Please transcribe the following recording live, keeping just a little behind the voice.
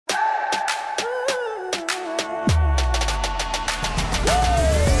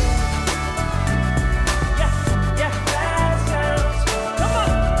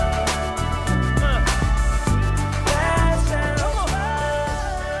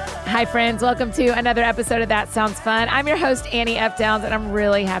Hi, friends. Welcome to another episode of That Sounds Fun. I'm your host, Annie F. Downs, and I'm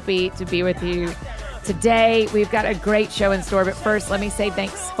really happy to be with you today. We've got a great show in store, but first, let me say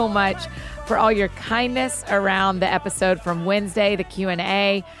thanks so much for all your kindness around the episode from Wednesday, the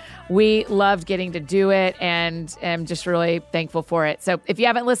Q&A. We loved getting to do it and am just really thankful for it. So if you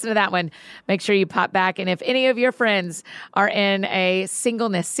haven't listened to that one, make sure you pop back. And if any of your friends are in a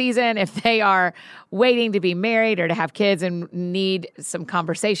singleness season, if they are waiting to be married or to have kids and need some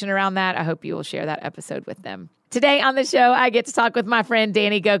conversation around that, I hope you will share that episode with them. Today on the show, I get to talk with my friend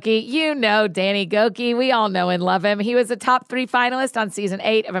Danny Gokey. You know Danny Gokey. We all know and love him. He was a top 3 finalist on season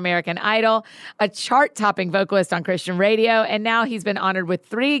 8 of American Idol, a chart-topping vocalist on Christian radio, and now he's been honored with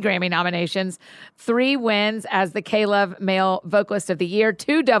 3 Grammy nominations, 3 wins as the K-Love Male Vocalist of the Year,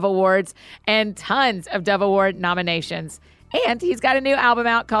 2 Dove Awards, and tons of Dove Award nominations. And he's got a new album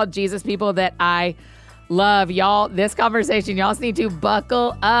out called Jesus People that I love. Y'all, this conversation, y'all need to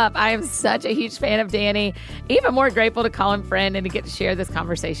buckle up. I am such a huge fan of Danny, even more grateful to call him friend and to get to share this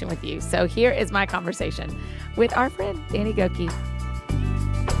conversation with you. So here is my conversation with our friend, Danny Gokey.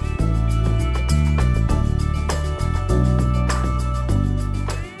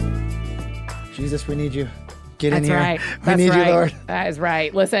 Jesus, we need you. Get That's in here. Right. We That's need right. you, Lord. That is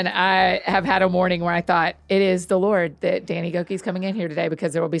right. Listen, I have had a morning where I thought it is the Lord that Danny Gokey's coming in here today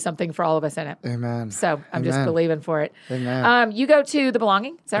because there will be something for all of us in it. Amen. So I'm just Amen. believing for it. Amen. You go to The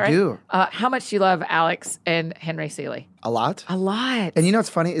Belonging, is that right? I do. How much do you love Alex and Henry Seeley? A lot. A lot. And you know what's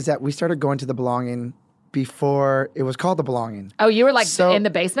funny is that we started going to The Belonging before it was called The Belonging. Oh, you were like So- in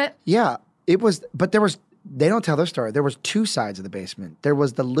the basement? Yeah, it was, but they don't tell their story. There was 2 sides of the basement. There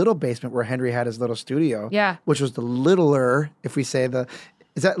was the little basement where Henry had his little studio. Yeah. Which was the littler, if we say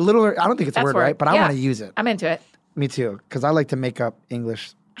is that littler? I don't think it's a That's word, word. right? But I Yeah. want to use it. I'm into it. Me too, because I like to make up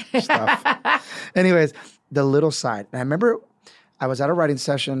English stuff. Anyways, the little side. And I remember I was at a writing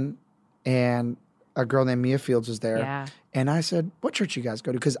session and a girl named Mia Fields was there. Yeah. And I said, what church you guys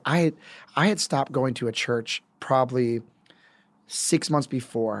go to? Because I had stopped going to a church probably 6 months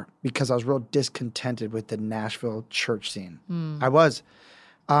before because I was real discontented with the Nashville church scene. I was.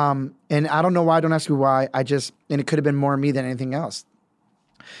 And I don't know why. Don't ask me why. And it could have been more me than anything else.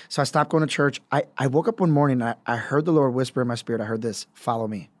 So I stopped going to church. I woke up one morning and I heard the Lord whisper in my spirit. I heard this, follow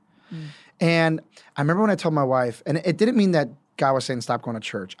me. And I remember when I told my wife, and it didn't mean that God was saying stop going to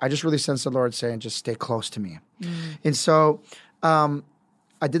church. I just really sensed the Lord saying just stay close to me. And so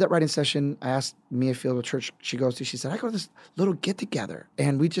I did that writing session. I asked Mia Field what church she goes to. She said, I go to this little get together.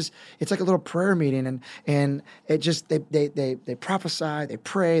 And it's like a little prayer meeting. And it just, they prophesy, they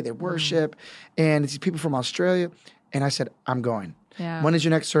pray, they worship. And it's people from Australia. And I said, I'm going. Yeah. When is your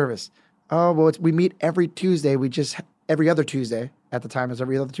next service? Oh, well, we meet every Tuesday. Every other Tuesday at the time. It was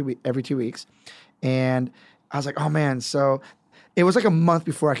every 2 weeks. And I was like, oh man. So it was like a month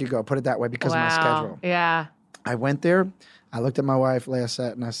before I could go, put it that way, because of my schedule. Yeah. I went there. I looked at my wife, Leah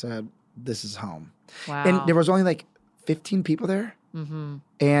Sett, and I said, this is home. Wow. And there was only like 15 people there. Mm-hmm.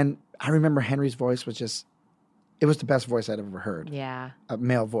 And I remember Henry's voice was it was the best voice I'd ever heard. Yeah. A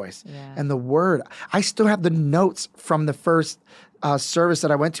male voice. Yeah. And the word, I still have the notes from the first service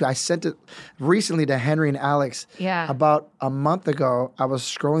that I went to. I sent it recently to Henry and Alex. Yeah. About a month ago, I was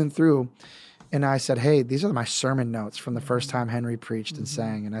scrolling through and I said, hey, these are my sermon notes from the first time Henry preached and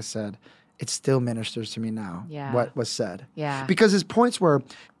sang. And I said, it still ministers to me now, what was said. Yeah. Because his points were,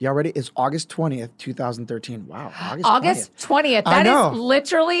 y'all ready? It's August 20th, 2013. Wow. August 20th. I That know. is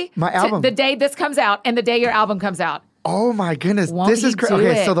literally My album. the day this comes out and the day your album comes out. Oh my goodness. Won't This is he crazy. do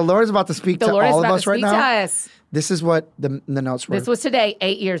Okay, it? so the Lord is about to speak The to Lord is all of about us to right speak now. to us. This is what the notes were. This was today,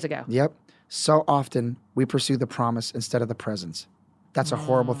 8 years ago. Yep. So often we pursue the promise instead of the presence. That's a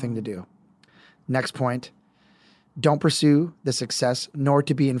horrible thing to do. Next point. Don't pursue the success nor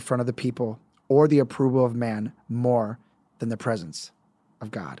to be in front of the people or the approval of man more than the presence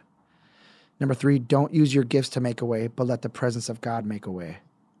of God. Number 3, don't use your gifts to make a way, but let the presence of God make a way.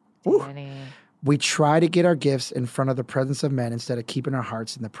 Danny. We try to get our gifts in front of the presence of men instead of keeping our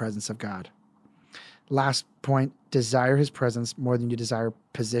hearts in the presence of God. Last point, desire his presence more than you desire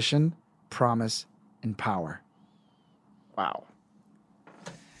position, promise, and power. Wow.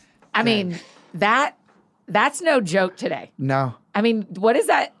 I mean, that's no joke today. No. I mean, what is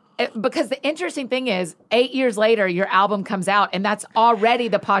that? Because the interesting thing is, 8 years later, your album comes out, and that's already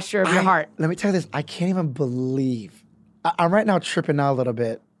the posture of your heart. Let me tell you this. I can't even believe. I'm right now tripping out a little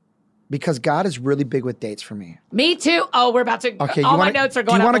bit because God is really big with dates for me. Me too. Oh, we're about to. Okay, all my notes are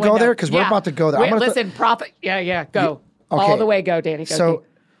going. Do you want to go there? Because we're about to go there. Wait, listen, prophet. Yeah, go. Okay. All the way, go, Danny. Go, So,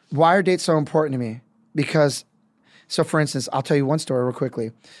 why are dates so important to me? Because, so for instance, I'll tell you one story real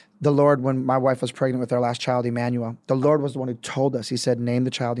quickly. the Lord, when my wife was pregnant with our last child, Emmanuel, the Lord was the one who told us. He said, name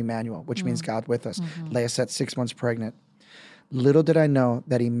the child Emmanuel, which means God with us. Leah sat 6 months pregnant. Little did I know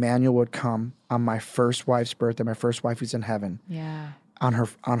that Emmanuel would come on my first wife's birthday. My first wife who's in heaven. Yeah. On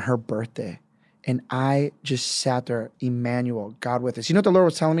her birthday. And I just sat there, Emmanuel, God with us. You know what the Lord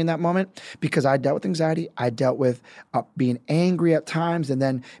was telling me in that moment? Because I dealt with anxiety. I dealt with being angry at times and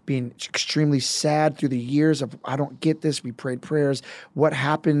then being extremely sad through the years of, I don't get this. We prayed prayers. What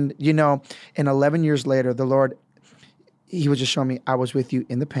happened? You know, and 11 years later, the Lord, he was just showing me, I was with you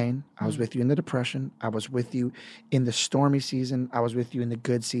in the pain. I was with you in the depression. I was with you in the stormy season. I was with you in the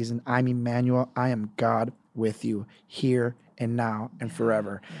good season. I'm Emmanuel. I am God with you here and now and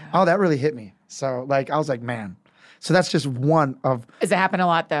forever. Oh, that really hit me. So like, I was like, man. So that's just one of. Does it happen a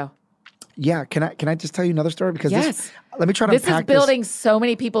lot though? Yeah. Can I just tell you another story? Because yes. Let me try to unpack unpack this. Is building so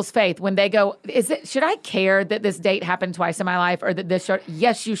many people's faith when they go, should I care that this date happened twice in my life or that this show?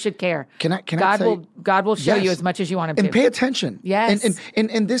 Yes, you should care. God will show you as much as you want him to. And pay attention. Yes.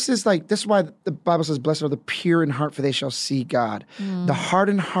 And this is why the Bible says, blessed are the pure in heart, for they shall see God. The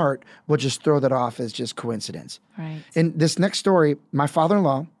hardened heart will just throw that off as just coincidence. Right. And this next story, my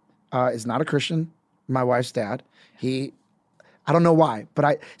father-in-law is not a Christian, my wife's dad. I don't know why,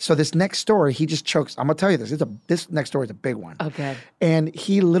 so this next story, he just chokes. I'm gonna tell you this. This next story is a big one. Okay. And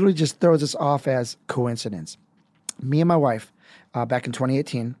he literally just throws us off as coincidence. Me and my wife, back in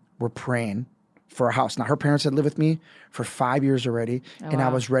 2018, were praying for a house. Now, her parents had lived with me for 5 years already, I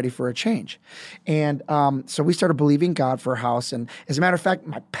was ready for a change. And so we started believing God for a house. And as a matter of fact,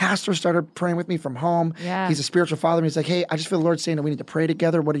 my pastor started praying with me from home. Yeah. He's a spiritual father. And he's like, hey, I just feel the Lord saying that we need to pray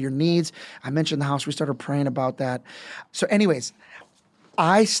together. What are your needs? I mentioned the house. We started praying about that. So anyways,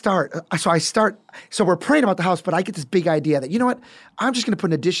 so we're praying about the house, but I get this big idea that, you know what? I'm just going to put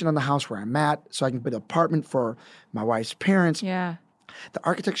an addition on the house where I'm at so I can put an apartment for my wife's parents. Yeah. The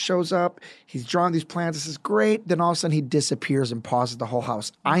architect shows up. He's drawing these plans. This is great. Then all of a sudden he disappears and pauses the whole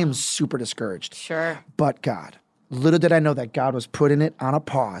house. I am super discouraged. Sure. But God, little did I know that God was putting it on a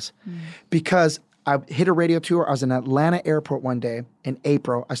pause because I hit a radio tour. I was in Atlanta airport one day in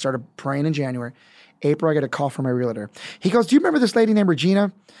April. I started praying in January. April, I get a call from my realtor. He goes, do you remember this lady named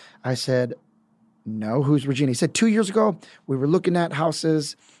Regina? I said, no, who's Regina? He said, 2 years ago, we were looking at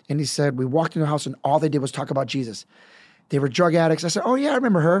houses, and he said, we walked into a house, and all they did was talk about Jesus. They were drug addicts. I said, oh, yeah, I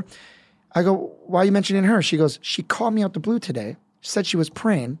remember her. I go, why are you mentioning her? She goes, she called me out the blue today, said she was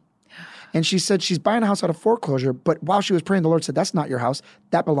praying, and she said she's buying a house out of foreclosure, but while she was praying, the Lord said, that's not your house.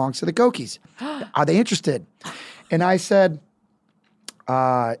 That belongs to the Gokis. Are they interested? And I said,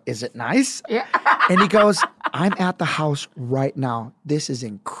 is it nice? Yeah. And he goes, I'm at the house right now. This is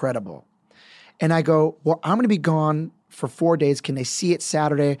incredible. And I go, well, I'm going to be gone for 4 days. Can they see it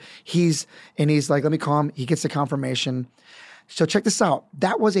Saturday? He's like, let me call him. He gets the confirmation. So check this out.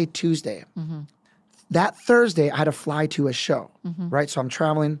 That was a Tuesday. Mm-hmm. That Thursday, I had to fly to a show, right? So I'm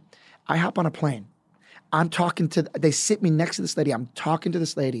traveling. I hop on a plane. They sit me next to this lady. I'm talking to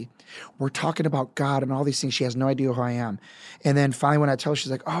this lady. We're talking about God and all these things. She has no idea who I am. And then finally when I tell her,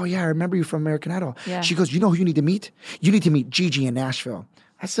 she's like, oh yeah, I remember you from American Idol. Yeah. She goes, you know who you need to meet? You need to meet Gigi in Nashville.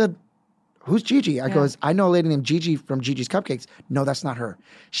 I said, who's Gigi? I goes, I know a lady named Gigi from Gigi's Cupcakes. No, that's not her.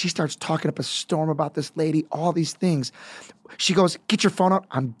 She starts talking up a storm about this lady, all these things. She goes, get your phone out.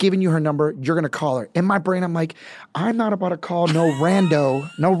 I'm giving you her number. You're going to call her. In my brain, I'm like, I'm not about to call no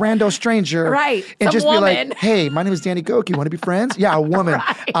rando stranger. Right. And just woman. be like, hey, my name is Danny Goki. Want to be friends? Yeah, a woman.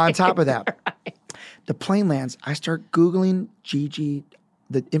 Right. On top of that. Right. The plane lands. I start Googling Gigi,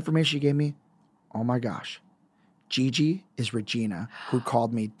 the information she gave me. Oh my gosh. Gigi is Regina, who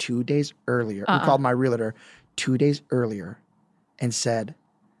called me 2 days earlier, who called my realtor 2 days earlier and said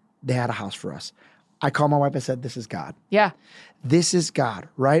they had a house for us. I called my wife. I said, this is God. Yeah. This is God,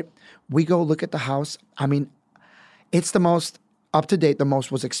 right? We go look at the house. I mean, it's the most up-to-date, the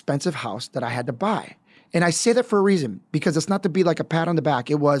most was expensive house that I had to buy. And I say that for a reason, because it's not to be like a pat on the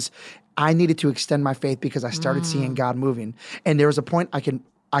back. It was, I needed to extend my faith because I started seeing God moving. And there was a point I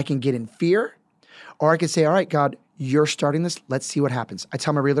can get in fear, or I could say, all right, God, you're starting this. Let's see what happens. I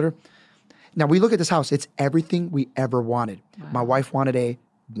tell my realtor, now we look at this house. It's everything we ever wanted. Wow. My wife wanted a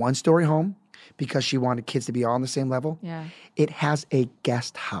one-story home because she wanted kids to be all on the same level. Yeah. It has a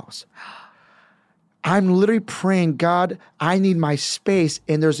guest house. I'm literally praying, God, I need my space.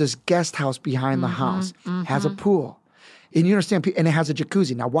 And there's this guest house behind the house. Has a pool. And you understand, and it has a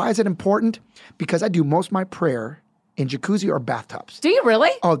jacuzzi. Now, why is it important? Because I do most of my prayer in jacuzzi or bathtubs. Do you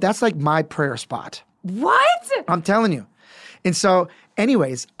really? Oh, that's like my prayer spot. What? I'm telling you. And so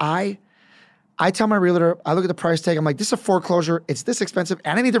anyways, I I tell my realtor, I look at the price tag. I'm like, this is a foreclosure. It's this expensive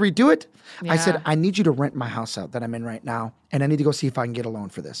and I need to redo it. I said, I need you to rent my house out that I'm in right now. And I need to go see if I can get a loan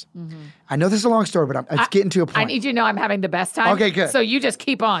for this. I know this is a long story, but it's getting to a point. I need you to know I'm having the best time. Okay, good. So you just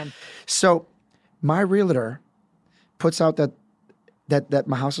keep on. So my realtor puts out that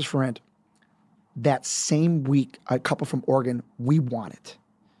my house is for rent. That same week, a couple from Oregon, we want it.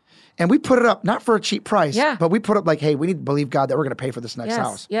 And we put it up, not for a cheap price, but we put up like, hey, we need to believe God that we're going to pay for this next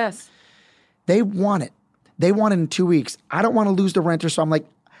house. Yes. They want it. They want it in 2 weeks. I don't want to lose the renter, so I'm like,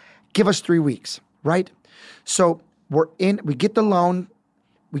 give us 3 weeks, right? So we get the loan.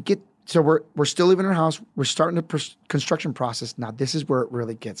 We're still living in our house. We're starting the construction process. Now, this is where it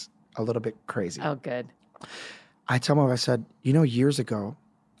really gets a little bit crazy. Oh, good. I tell my wife, I said, years ago,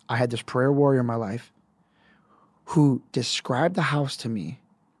 I had this prayer warrior in my life who described the house to me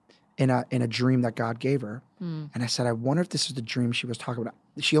in a dream that God gave her. And I said, I wonder if this is the dream she was talking about.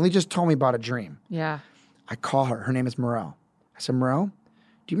 She only just told me about a dream. Yeah. I call her. Her name is Morel. I said, Morel,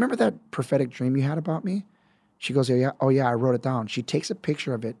 do you remember that prophetic dream you had about me? She goes, oh yeah, I wrote it down. She takes a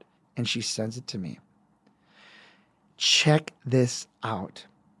picture of it and she sends it to me. Check this out.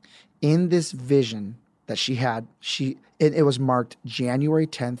 In this vision that she had, it was marked January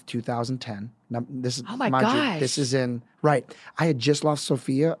 10th, 2010. Now, this is, oh my gosh. This is right. I had just lost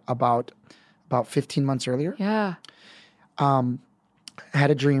Sophia about 15 months earlier. Yeah. I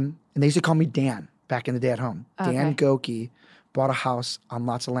had a dream, and they used to call me Dan back in the day at home. Okay. Dan Goki bought a house on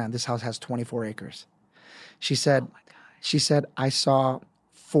lots of land. This house has 24 acres. She said, I saw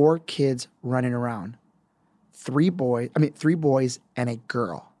 4 kids running around, 3 boys and a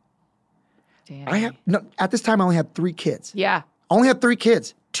girl. Danny. At this time, I only had 3 kids. Yeah. Only had 3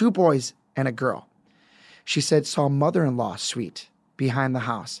 kids, 2 boys and a girl. She said, saw mother-in-law suite behind the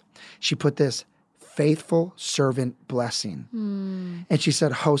house. She put this faithful servant blessing. And she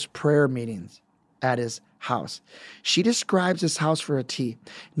said, host prayer meetings at his house. She describes this house for a T.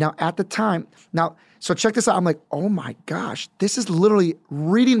 Now, at the time, so check this out. I'm like, oh my gosh, this is literally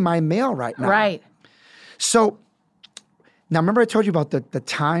reading my mail right now. Right. So now, remember I told you about the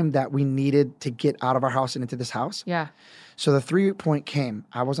time that we needed to get out of our house and into this house? Yeah. So the 3 point came.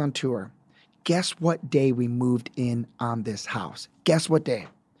 I was on tour. Guess what day we moved in on this house? Guess what day?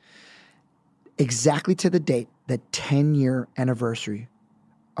 Exactly to the date, the 10-year anniversary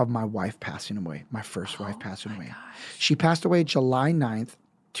of my wife passing away, my first wife passing away. Gosh. She passed away July 9th,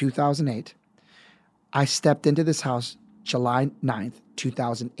 2008. I stepped into this house July 9th,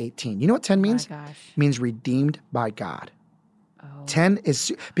 2018. You know what 10 means? Oh my gosh. It means redeemed by God. Oh. 10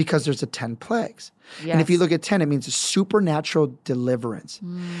 is because there's a 10 plagues. Yes. And if you look at 10, it means supernatural deliverance.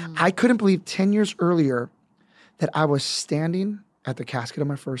 I couldn't believe 10 years earlier that I was standing at the casket of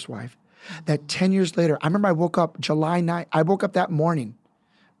my first wife, that 10 years later, I remember I woke up July 9th. I woke up that morning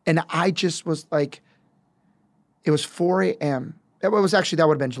and I just was like, it was 4 a.m. That would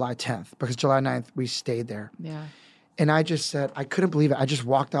have been July 10th because July 9th, we stayed there. Yeah. And I just said, I couldn't believe it. I just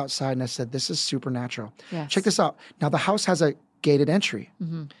walked outside and I said, this is supernatural. Yes. Check this out. Now, the house has a gated entry.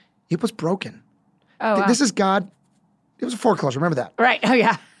 It was broken. Oh, wow. This is God. It was a foreclosure. Remember that. Right. Oh,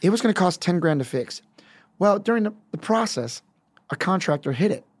 yeah. It was going to cost 10 grand to fix. Well, during the process, a contractor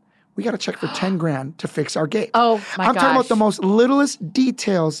hit it. We got a check for 10 grand to fix our gate. Oh, my I'm gosh. talking about the most littlest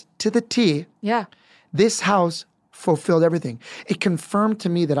details to the T. Yeah. This house fulfilled everything. It confirmed to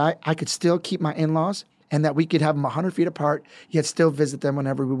me that I could still keep my in-laws and that we could have them 100 feet apart, yet still visit them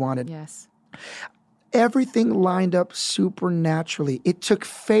whenever we wanted. Yes. Everything lined up supernaturally. It took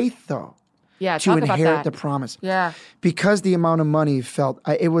faith, though, Yeah. to Talk about inherit that. the promise. Yeah. Because the amount of money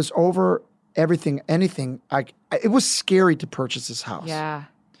it was over anything. It was scary to purchase this house. Yeah.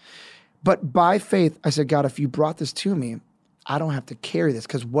 But by faith, I said, God, if you brought this to me, I don't have to carry this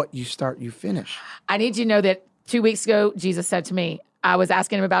because what you start, you finish. I need you to know that 2 weeks ago, Jesus said to me, I was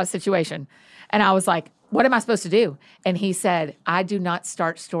asking him about a situation and I was like, what am I supposed to do? And he said, I do not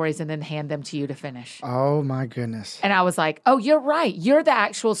start stories and then hand them to you to finish. Oh my goodness. And I was like, oh, you're right. You're the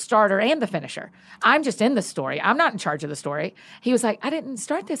actual starter and the finisher. I'm just in the story. I'm not in charge of the story. He was like, I didn't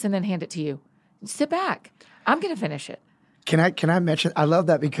start this and then hand it to you. Sit back. I'm going to finish it. Can I mention, I love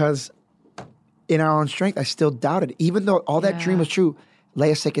that because in our own strength, I still doubted. Even though all that dream was true,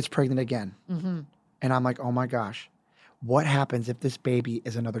 Leah Sick gets pregnant again. And I'm like, oh my gosh, what happens if this baby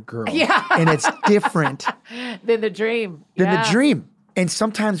is another girl? Yeah. And it's different Then the dream. than the dream. And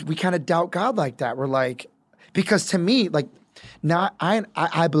sometimes we kind of doubt God like that. We're like, because to me, like,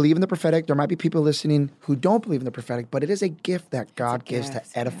 I believe in the prophetic. There might be people listening who don't believe in the prophetic, but it is a gift that God gives to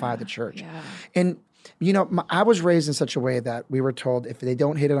edify the church. Yeah. And, I was raised in such a way that we were told if they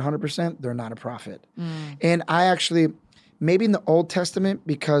don't hit it 100%, they're not a prophet. And I actually, maybe in the Old Testament,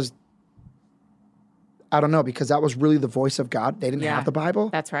 because I don't know, because that was really the voice of God. They didn't Yeah. have the Bible.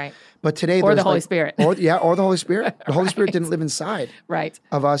 That's right. But today, Or there's the Holy like- Spirit. or the Holy Spirit. The Holy Spirit didn't live inside Right.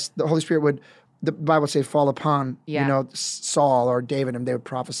 of us. The Holy Spirit would, the Bible would say, fall upon Yeah. Saul or David, and they would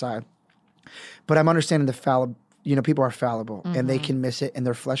prophesy. But I'm understanding the fallible. People are fallible, and they can miss it, and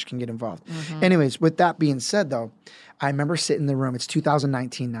their flesh can get involved. Anyways, with that being said, though, I remember sitting in the room. It's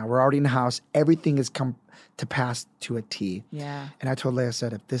 2019 now. We're already in the house. Everything has come to pass to a T. Yeah. And I told Leah, I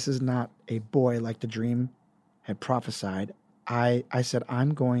said, if this is not a boy like the dream had prophesied, I said,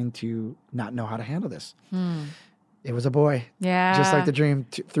 I'm going to not know how to handle this. It was a boy. Yeah. Just like the dream.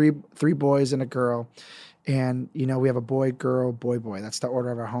 Three boys and a girl. And, we have a boy, girl, boy, boy. That's the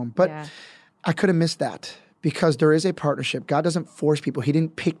order of our home. But Yeah. I could have missed that because there is a partnership. God doesn't force people. He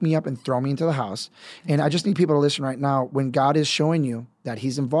didn't pick me up and throw me into the house. And I just need people to listen right now. When God is showing you that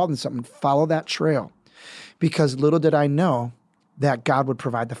he's involved in something, follow that trail. Because little did I know that God would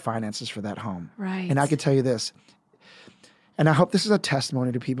provide the finances for that home. Right. And I could tell you this, and I hope this is a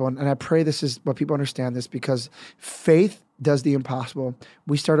testimony to people, and I pray this is what people understand this, because faith does the impossible.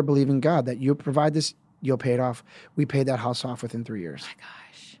 We started believing God that you'll provide this, you'll pay it off. We paid that house off within 3 years. My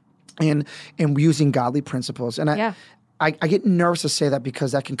gosh. And using godly principles. And Yeah. I get nervous to say that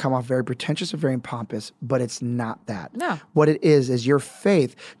because that can come off very pretentious and very pompous, but it's not that. No. What it is your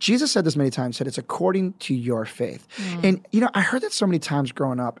faith. Jesus said this many times, said it's according to your faith. And, I heard that so many times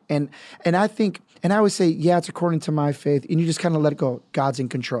growing up. And I think, and I always say, yeah, it's according to my faith. And you just kind of let it go. God's in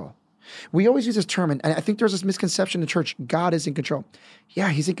control. We always use this term, and I think there's this misconception in the church, God is in control. Yeah,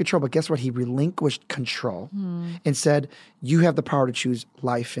 he's in control, but guess what? He relinquished control and said, you have the power to choose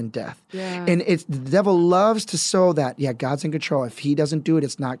life and death. Yeah. And the devil loves to sow that, yeah, God's in control. If he doesn't do it,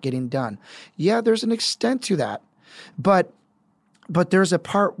 it's not getting done. Yeah, there's an extent to that. But there's a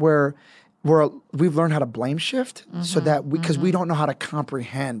part where we've learned how to blame shift so that because we don't know how to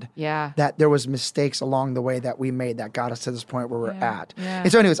comprehend Yeah. that there was mistakes along the way that we made that got us to this point where we're at. Yeah.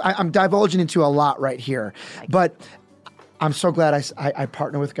 And so anyways, I'm divulging into a lot right here, but I'm so glad I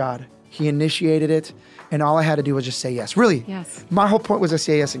partner with God. He initiated it, and all I had to do was just say yes. Really, Yes. my whole point was to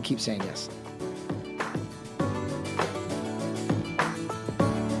say yes and keep saying yes.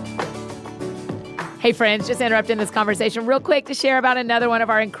 Hey friends, just interrupting this conversation real quick to share about another one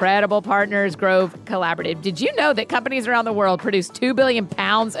of our incredible partners, Grove Collaborative. Did you know that companies around the world produce 2 billion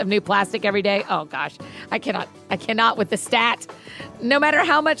pounds of new plastic every day? Oh gosh, I cannot with the stat. No matter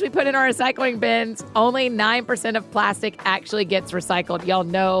how much we put in our recycling bins, only 9% of plastic actually gets recycled. Y'all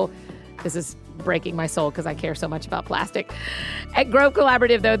know this is breaking my soul because I care so much about plastic. At Grove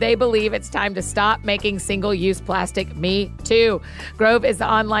Collaborative, though, they believe it's time to stop making single-use plastic. Me too. Grove is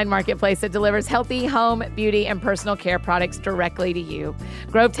the online marketplace that delivers healthy home, beauty, and personal care products directly to you.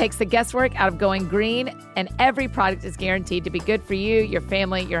 Grove takes the guesswork out of going green, and every product is guaranteed to be good for you, your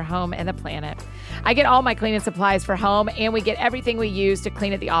family, your home, and the planet. I get all my cleaning supplies for home, and we get everything we use to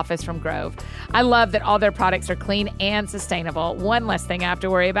clean at the office from Grove. I love that all their products are clean and sustainable. One less thing I have to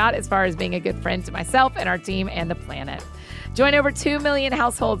worry about as far as being a good friend to myself and our team and the planet. Join over 2 million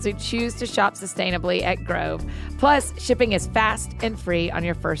households who choose to shop sustainably at Grove. Plus, shipping is fast and free on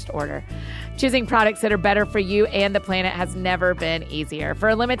your first order. Choosing products that are better for you and the planet has never been easier. For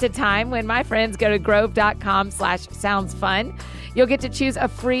a limited time, when my friends go to grove.com/soundsfun, you'll get to choose a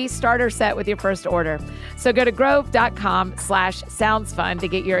free starter set with your first order. So go to grove.com/soundsfun to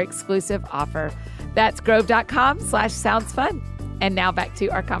get your exclusive offer. That's grove.com/soundsfun. And now back to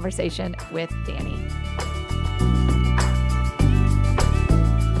our conversation with Danny.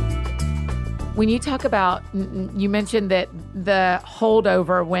 When you talk about, you mentioned that the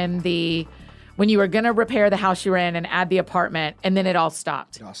holdover when you were going to repair the house you were in and add the apartment, and then it all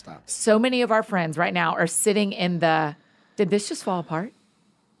stopped. It all stopped. So many of our friends right now are sitting in did this just fall apart?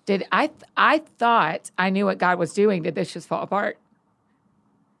 I thought I knew what God was doing. Did this just fall apart?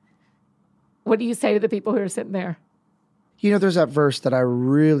 What do you say to the people who are sitting there? There's that verse that I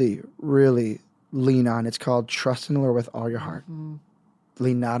really, really lean on. It's called trust in the Lord with all your heart. Mm-hmm.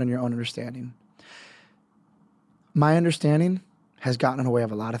 Lean not on your own understanding. My understanding has gotten in the way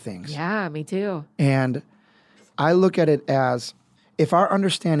of a lot of things. Yeah, me too. And I look at it as if our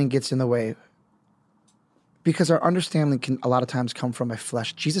understanding gets in the way, because our understanding can a lot of times come from a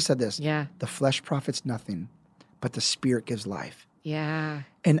flesh. Jesus said this, Yeah. The flesh profits nothing, but the spirit gives life. Yeah.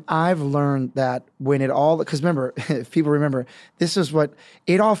 And I've learned that when it all, because remember, if people remember, this is what,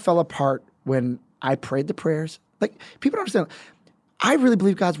 it all fell apart when I prayed the prayers. Like, people don't understand. I really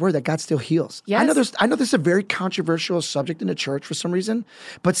believe God's word that God still heals. Yes. I know this is a very controversial subject in the church for some reason,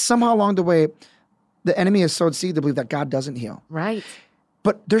 but somehow along the way, the enemy has sowed seed to believe that God doesn't heal. Right.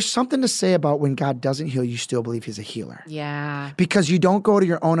 But there's something to say about when God doesn't heal, you still believe he's a healer. Yeah. Because you don't go to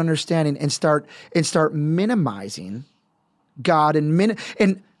your own understanding and start minimizing God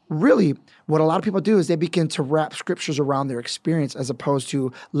and really what a lot of people do is they begin to wrap scriptures around their experience as opposed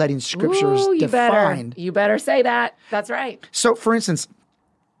to letting scriptures define. You better say that. That's right. So for instance,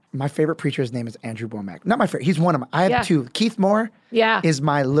 my favorite preacher's name is Andrew Womack. Not my favorite. He's one of them. I have two. Keith Moore is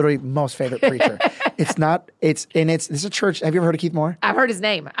my literally most favorite preacher. This is a church. Have you ever heard of Keith Moore? I've heard his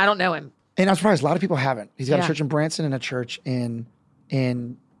name. I don't know him. And I'm surprised a lot of people haven't. He's got a church in Branson and a church in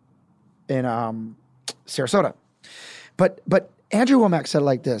Sarasota. But Andrew Womack said it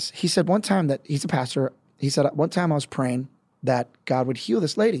like this. He said one time that he's a pastor. He said one time I was praying that God would heal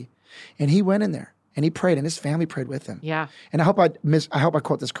this lady. And he went in there. And he prayed, and his family prayed with him. Yeah. And I hope I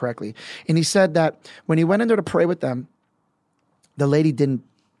quote this correctly. And he said that when he went in there to pray with them, the lady didn't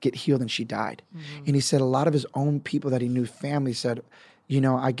get healed and she died. Mm-hmm. And he said a lot of his own people that he knew, family, said,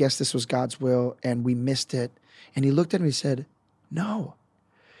 I guess this was God's will and we missed it. And he looked at him and he said, no,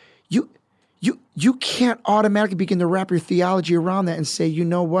 you can't automatically begin to wrap your theology around that and say, you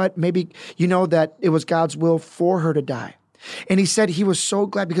know what, maybe that it was God's will for her to die. And he said he was so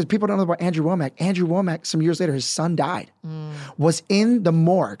glad because people don't know about Andrew Womack. Andrew Womack, some years later, his son died, was in the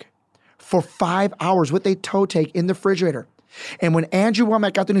morgue for 5 hours with a toe take in the refrigerator. And when Andrew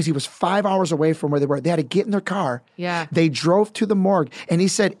Womack got the news, he was 5 hours away from where they were. They had to get in their car. Yeah. They drove to the morgue. And he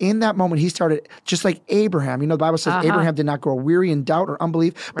said in that moment, he started, just like Abraham, the Bible says Abraham did not grow weary in doubt or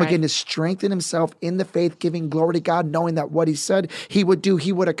unbelief, but began to strengthen himself in the faith, giving glory to God, knowing that what he said he would do,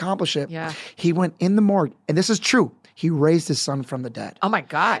 he would accomplish it. Yeah. He went in the morgue, and this is true. He raised his son from the dead. Oh my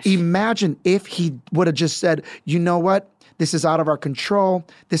gosh. Imagine if he would have just said, you know what? This is out of our control.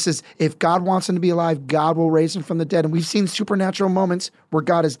 If God wants him to be alive, God will raise him from the dead. And we've seen supernatural moments where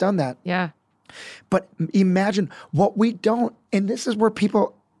God has done that. Yeah. But imagine what we don't, and this is where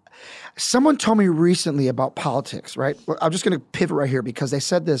someone told me recently about politics, right? Well, I'm just going to pivot right here because they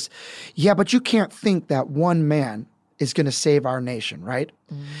said this. Yeah, but you can't think that one man is going to save our nation, right?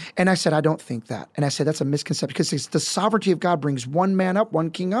 Mm-hmm. And I said, I don't think that. And I said, that's a misconception because the sovereignty of God brings one man up,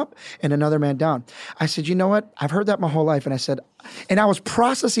 one king up, and another man down. I said, you know what? I've heard that my whole life. And I said, and I was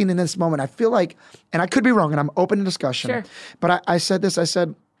processing in this moment. I feel like, and I could be wrong, and I'm open to discussion. Sure. But I said this, I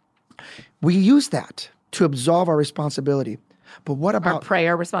said, we use that to absolve our responsibility. But what about our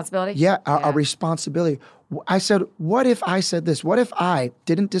prayer responsibility? Yeah, our responsibility. I said, what if I said this? What if I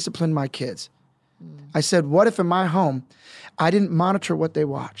didn't discipline my kids? I said, what if in my home, I didn't monitor what they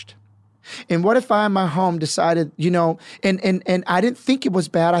watched? And what if I in my home decided, and I didn't think it was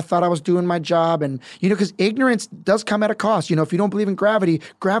bad. I thought I was doing my job. And, because ignorance does come at a cost. If you don't believe in gravity,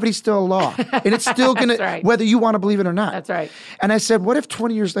 gravity's still a law. And it's still going to, whether you want to believe it or not. That's right. And I said, what if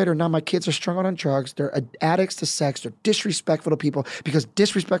 20 years later, now my kids are strung out on drugs. They're addicts to sex. They're disrespectful to people because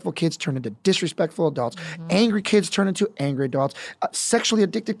disrespectful kids turn into disrespectful adults. Mm-hmm. Angry kids turn into angry adults. Sexually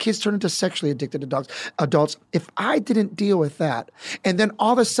addicted kids turn into sexually addicted adults. If I didn't deal with that, and then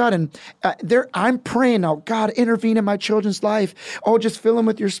all of a sudden, I'm praying now, God, intervene in my children's life. Oh, just fill them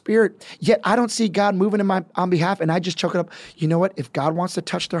with your spirit. Yet I don't see God moving on behalf, and I just choke it up. You know what? If God wants to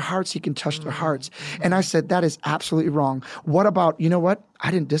touch their hearts, he can touch their hearts. And I said, that is absolutely wrong. What about, you know what? I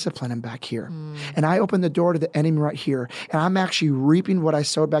didn't discipline him back here. And I opened the door to the enemy right here. And I'm actually reaping what I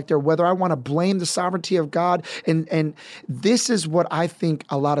sowed back there, whether I want to blame the sovereignty of God. And this is what I think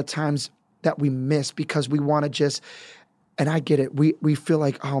a lot of times that we miss because we want to just, and I get it, we feel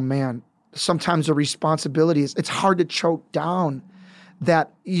like, oh man, sometimes the responsibility it's hard to choke down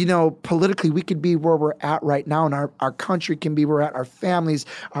that, politically we could be where we're at right now and our country can be where we're at, our families,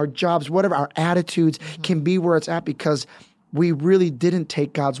 our jobs, whatever, our attitudes can be where it's at because we really didn't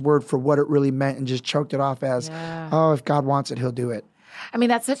take God's word for what it really meant and just choked it off as, oh, if God wants it, he'll do it. I mean,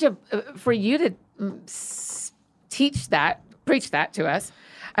 that's such for you to preach that to us.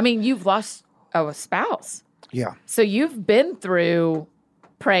 I mean, you've lost a spouse. Yeah. So you've been through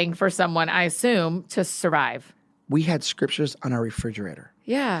praying for someone, I assume, to survive. We had scriptures on our refrigerator.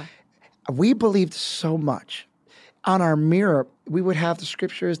 Yeah. We believed so much. On our mirror, we would have the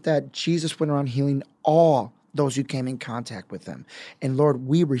scriptures that Jesus went around healing all those who came in contact with him. And Lord,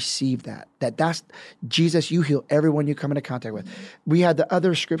 we received that. That's Jesus, you heal everyone you come into contact with. We had the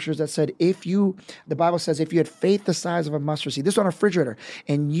other scriptures that said, the Bible says, if you had faith the size of a mustard seed, this is on our refrigerator,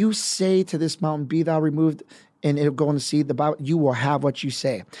 and you say to this mountain, be thou removed, and it'll go in the sea, the Bible, you will have what you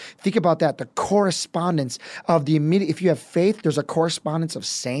say. Think about that. The correspondence of the immediate, if you have faith, there's a correspondence of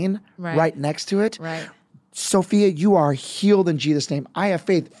saying right next to it. Right. Sophia, you are healed in Jesus' name. I have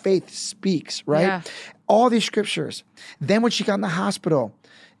faith. Faith speaks, right? Yeah. All these scriptures. Then when she got in the hospital,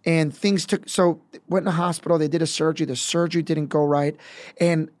 And things went in the hospital. They did a surgery. The surgery didn't go right.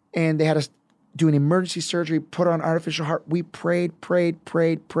 And they had to do an emergency surgery, put on artificial heart. We prayed.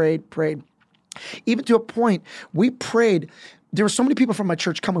 Even to a point, we prayed. There were so many people from my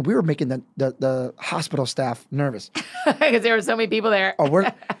church coming. We were making the hospital staff nervous. Because there were so many people there. Oh,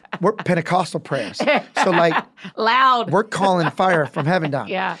 we're Pentecostal prayers. So loud. We're calling fire from heaven down.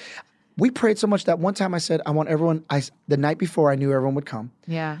 Yeah. We prayed so much that one time I said, I want everyone, the night before I knew everyone would come.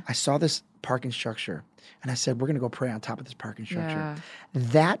 Yeah. I saw this parking structure and I said, we're going to go pray on top of this parking structure. Yeah.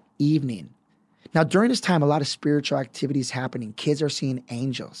 That evening, now during this time, a lot of spiritual activities happening. Kids are seeing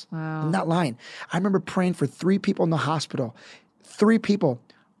angels. Wow. I'm not lying. I remember praying for 3 people in the hospital. 3 people.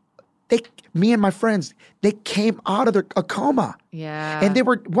 Me and my friends, they came out of a coma. Yeah.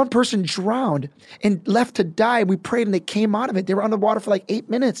 And one person drowned and left to die. We prayed and they came out of it. They were underwater for like 8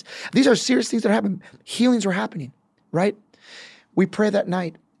 minutes. These are serious things that happen. Healings are happening, right? We pray that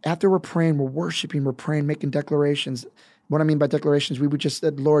night. After we're praying, we're worshiping, we're praying, making declarations. What I mean by declarations, we would just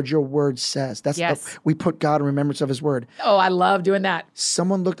said, Lord, your word says. We put God in remembrance of his word. Oh, I love doing that.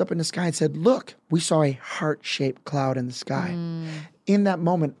 Someone looked up in the sky and said, look, we saw a heart-shaped cloud in the sky. In that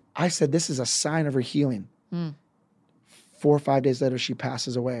moment, I said, this is a sign of her healing. 4 or 5 days later, she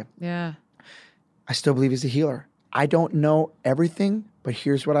passes away. Yeah. I still believe he's a healer. I don't know everything, but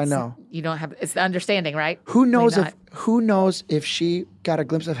here's what I know. You don't have, it's the understanding, right? Who knows if she got a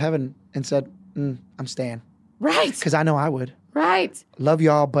glimpse of heaven and said, I'm staying. Right. Because I know I would. Right. Love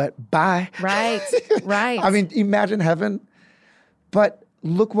y'all, but bye. Right. Right. I mean, imagine heaven. But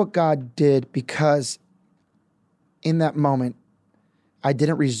look what God did, because in that moment, I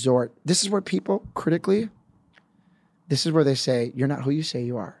didn't resort. This is where people critically, this is where they say, you're not who you say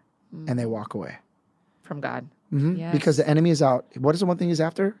you are. And they walk away. From God. Mm-hmm. Yes. Because the enemy is out. What is the one thing he's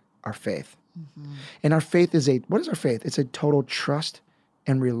after? Our faith. And our faith is what is our faith? It's a total trust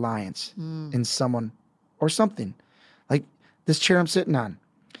and reliance in someone or something. Like this chair I'm sitting on.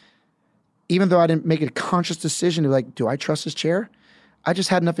 Even though I didn't make a conscious decision to do I trust this chair? I just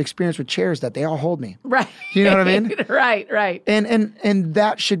had enough experience with chairs that they all hold me. Right. You know what I mean? Right. And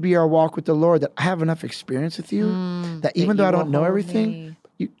that should be our walk with the Lord, that I have enough experience with you that even though I don't know everything,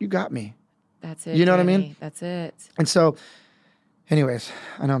 you got me. That's it. You know what I mean? That's it. And so, anyways,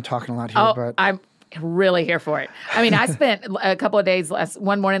 I know I'm talking a lot here, but I'm really here for it. I mean, I spent a couple of days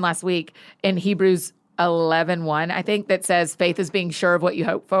one morning last week in Hebrews 11:1, I think, that says faith is being sure of what you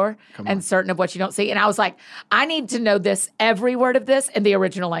hope for and certain of what you don't see. And I was like, I need to know every word of this in the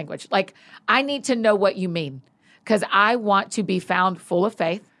original language. Like, I need to know what you mean, because I want to be found full of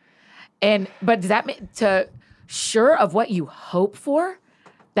faith. But does that mean sure of what you hope for?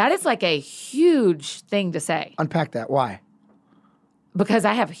 That is like a huge thing to say. Unpack that. Why? Because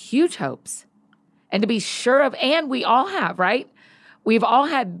I have huge hopes. And to be sure of, and we all have, right? We've all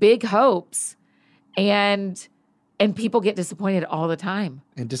had big hopes. And people get disappointed all the time.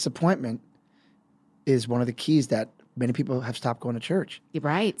 And disappointment is one of the keys that many people have stopped going to church. You're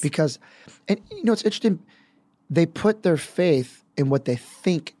right. Because, and it's interesting, they put their faith in what they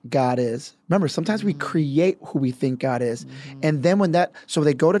think God is. Remember, sometimes we create who we think God is. And then so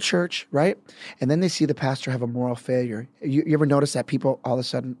they go to church, right? And then they see the pastor have a moral failure. You ever notice that people all of a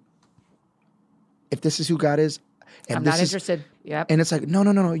sudden, if this is who God is, and I'm not interested. Yep. And it's like,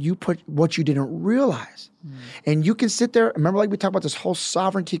 no. You put what you didn't realize. And you can sit there. Remember, we talked about this whole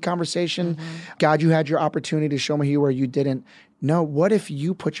sovereignty conversation. God, you had your opportunity to show me you where you didn't. No, what if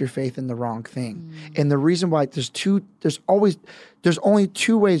you put your faith in the wrong thing? And the reason why there's only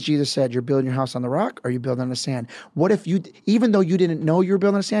 2 ways Jesus said, you're building your house on the rock or you build on the sand. What if even though you didn't know you were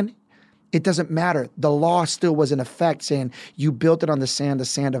building on the sand, it doesn't matter. The law still was in effect saying you built it on the sand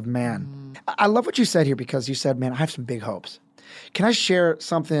of man. I love what you said here, because you said, man, I have some big hopes. Can I share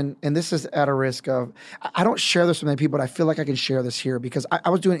something? And this is at a risk of, I don't share this with many people, but I feel like I can share this here, because I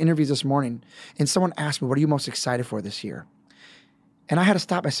was doing interviews this morning and someone asked me, what are you most excited for this year? And I had to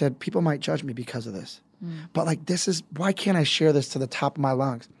stop. I said, people might judge me because of this. But why can't I share this to the top of my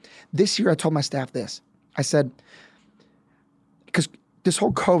lungs? This year I told my staff this. I said, because this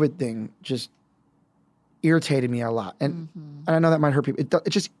whole COVID thing just irritated me a lot. And I know that might hurt people. It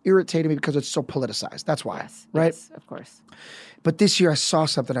just irritated me because it's so politicized. That's why, right? Yes, of course. But this year I saw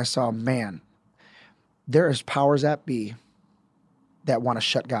something. I saw, man, there is powers that be that want to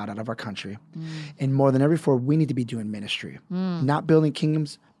shut God out of our country. And more than ever before, we need to be doing ministry. Not building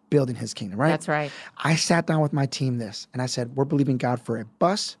kingdoms, building his kingdom, right? That's right. I sat down with my team and I said, we're believing God for a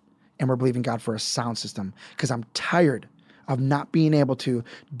bus and we're believing God for a sound system, because I'm tired of not being able to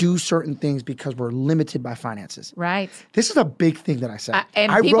do certain things because we're limited by finances. Right. This is a big thing that I said.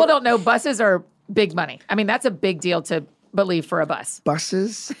 People don't know buses are big money. I mean, that's a big deal to believe for a bus.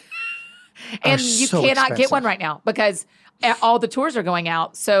 Buses And are you so cannot get expensive. one right now because all the tours are going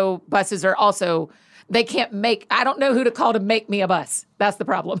out. So buses are also, they can't make, I don't know who to call to make me a bus. That's the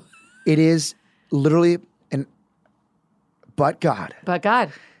problem. It is literally but God. But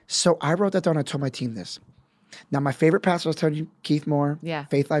God. So I wrote that down. I told my team this. Now, my favorite pastor, I was telling you, Keith Moore, Yeah.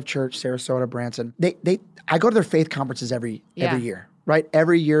 Faith Life Church, Sarasota, Branson. I go to their faith conferences every Yeah. year, right?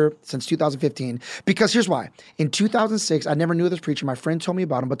 Every year since 2015. Because here's why. In 2006, I never knew this preacher. My friend told me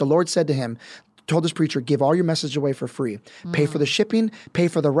about him, but the Lord said to him, told this preacher, give all your message away for free. Pay for the shipping, pay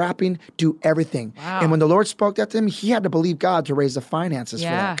for the wrapping, do everything. Wow. And when the Lord spoke that to him, he had to believe God to raise the finances for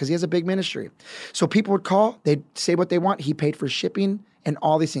Yeah. that because he has a big ministry. So people would call, they'd say what they want. He paid for shipping and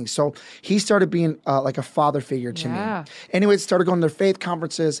all these things. So he started being like a father figure to Yeah. me. Anyways, started going to their faith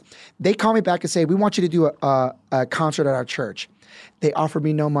conferences. They call me back and say, we want you to do a concert at our church. They offered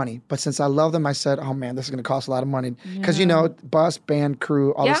me no money. But since I love them, I said, oh man, this is going to cost a lot of money. Because, bus, band,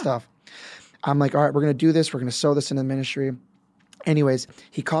 crew, all this Yeah. stuff. I'm like, all right, we're going to do this. We're going to sow this into the ministry. Anyways,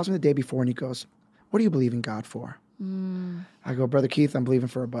 he calls me the day before and he goes, what do you believe in God for? I go, Brother Keith, I'm believing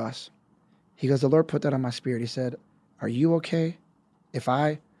for a bus. He goes, the Lord put that on my spirit. He said, are you okay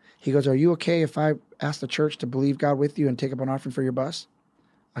he goes, are you okay if I ask the church to believe God with you and take up an offering for your bus?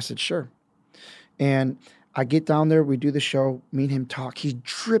 I said, sure. And I get down there, we do the show, me and him talk. He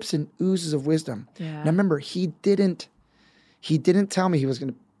drips and oozes of wisdom. Yeah. Now remember, he didn't tell me he was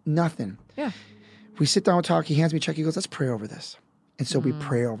going to, nothing. Yeah. We sit down and talk. He hands me a check. He goes, let's pray over this. And so we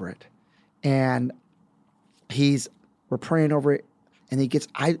pray over it. And we're praying over it. And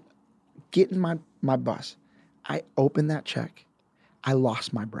I get in my bus. I open that check. I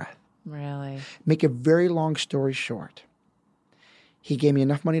lost my breath. Really? Make a very long story short. He gave me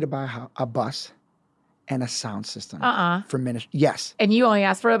enough money to buy a bus and a sound system for ministry. Yes. And you only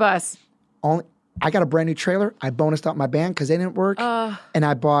asked for a bus. I got a brand new trailer. I bonused out my band because they didn't work. And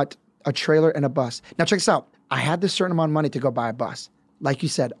I bought a trailer and a bus. Now check this out. I had this certain amount of money to go buy a bus. Like you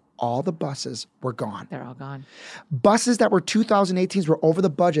said, all the buses were gone. They're all gone. Buses that were 2018s were over the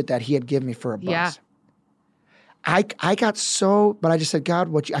budget that he had given me for a bus. Yeah. I got so, but I just said,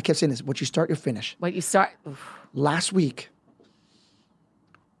 God, I kept saying this, what you start, you finish. What you start. Last week,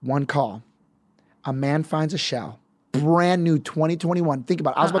 one call, a man finds a shell, brand new 2021. Think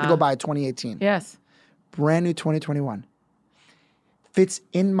about it. I was about to go buy a 2018. Yes. Brand new 2021. Fits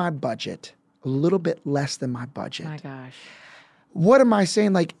in my budget, a little bit less than my budget. My gosh. What am I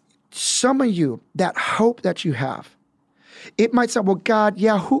saying? Like some of you, that hope that you have, it might sound, well, God,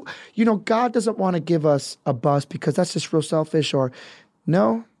 yeah, God doesn't want to give us a bus because that's just real selfish. Or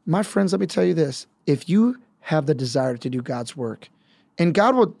no, my friends, let me tell you this. If you have the desire to do God's work, and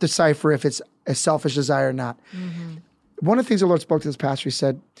God will decipher if it's a selfish desire or not. Mm-hmm. One of the things the Lord spoke to this pastor, he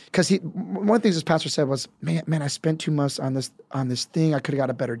said, one of the things this pastor said was, man, I spent too much on this thing. I could have got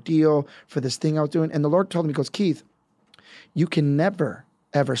a better deal for this thing I was doing. And the Lord told him, he goes, Keith, you can never,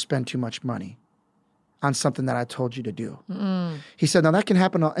 ever spend too much money on something that I told you to do. Mm. He said, now that can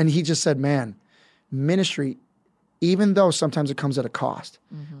happen. And he just said, man, ministry, even though sometimes it comes at a cost,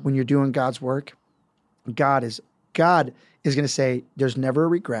 when you're doing God's work, God is going to say, there's never a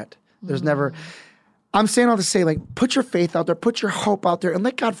regret. There's never, I'm saying all to say, like, put your faith out there, put your hope out there, and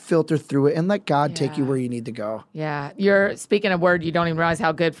let God filter through it and let God take you where you need to go. Yeah. You're speaking a word you don't even realize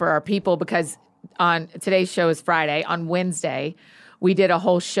how good for our people, because on today's show is Friday. On Wednesday, we did a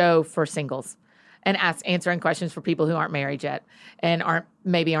whole show for singles and answering questions for people who aren't married yet and aren't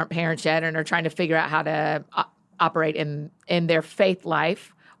parents yet and are trying to figure out how to operate in their faith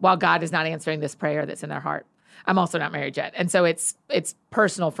life while God is not answering this prayer that's in their heart. I'm also not married yet. And so it's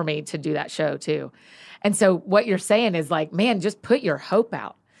personal for me to do that show too. And so what you're saying is like, man, just put your hope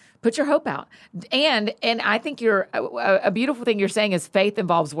out. Put your hope out. And I think a beautiful thing you're saying is faith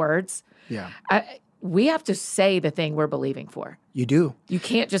involves words. Yeah. We have to say the thing we're believing for. You do. You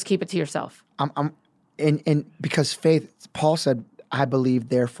can't just keep it to yourself. And because faith, Paul said, I believe,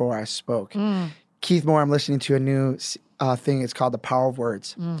 therefore I spoke. Keith Moore, I'm listening to a new thing. It's called The Power of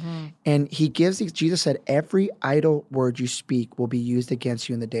Words. Mm-hmm. And he gives these, Jesus said, every idle word you speak will be used against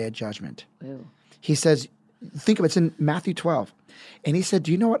you in the day of judgment. Ew. He says, think of it, it's in Matthew 12. And he said,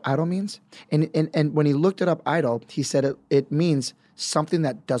 do you know what idle means? And when he looked it up, idle, he said it means something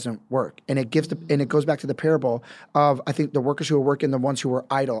that doesn't work. And it gives and it goes back to the parable of, I think, the workers who are working, the ones who were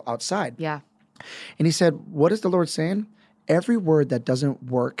idle outside. Yeah. And he said, what is the Lord saying? Every word that doesn't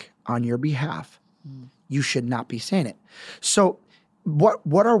work on your behalf, you should not be saying it. So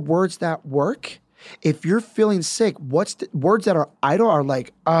what are words that work? If you're feeling sick, words that are idle are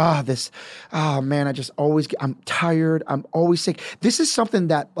like, man, I'm tired. I'm always sick. This is something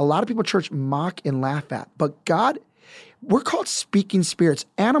that a lot of people in church mock and laugh at. But God We're called speaking spirits.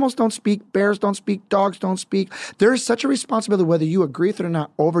 Animals don't speak. Bears don't speak. Dogs don't speak. There is such a responsibility, whether you agree with it or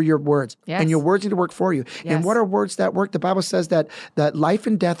not, over your words. Yes. And your words need to work for you. Yes. And what are words that work? The Bible says that life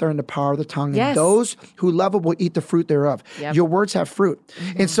and death are in the power of the tongue. Yes. And those who love it will eat the fruit thereof. Yep. Your words have fruit.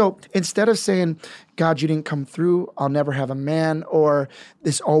 And so instead of saying, God, you didn't come through, I'll never have a man, or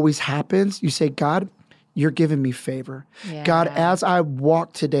this always happens, you say, God, you're giving me favor. Yeah. God, as I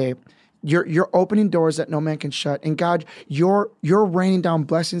walk today, you're opening doors that no man can shut. And God, you're raining down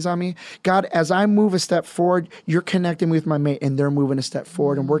blessings on me. God, as I move a step forward, you're connecting with my mate and they're moving a step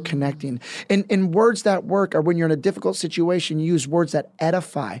forward and we're connecting. And words that work are when you're in a difficult situation, you use words that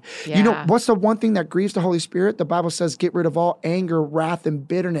edify. Yeah. You know, what's the one thing that grieves the Holy Spirit? The Bible says, get rid of all anger, wrath, and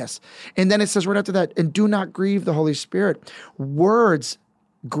bitterness. And then it says right after that, and do not grieve the Holy Spirit. Words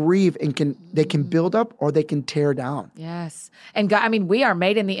grieve and they can build up or they can tear down. Yes. And God, I mean, we are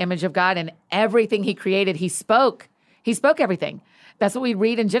made in the image of God, and everything he created, he spoke. He spoke everything. That's what we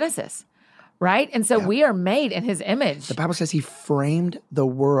read in Genesis, right? And so we are made in his image. The Bible says he framed the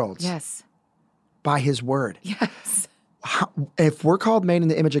worlds Yes. by his word. Yes. If we're called made in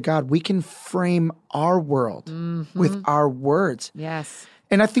the image of God, we can frame our world with our words. Yes.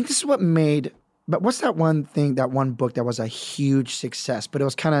 And I think this is what made, but what's that one thing, that one book that was a huge success, but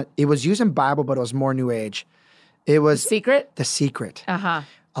it was used in Bible, but it was more New Age. It was Secret? The Secret. Uh-huh.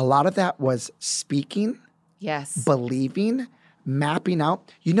 A lot of that was speaking, Yes. believing, mapping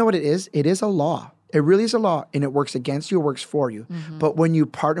out. You know what it is? It is a law. It really is a law, and it works against you, it works for you. But when you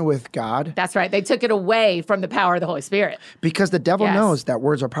partner with God... That's right. They took it away from the power of the Holy Spirit. Because the devil knows that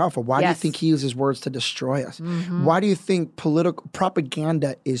words are powerful. Why do you Yes. think he uses words to destroy us? Why do you think political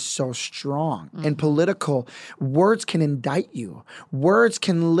propaganda is so strong? And political words can indict you. Words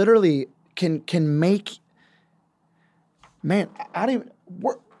can literally can make... Man, I don't even...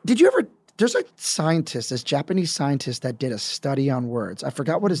 Did you ever... There's a scientist, this Japanese scientist that did a study on words. I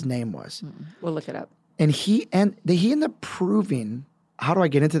forgot what his name was. We'll look it up. And he ended up proving, how do I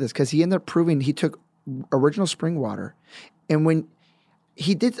get into this? Because he ended up proving he took original spring water, and when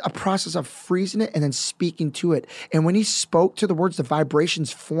he did a process of freezing it and then speaking to it. And when he spoke to the words, the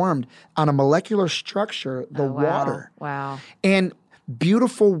vibrations formed on a molecular structure, the water. Wow. And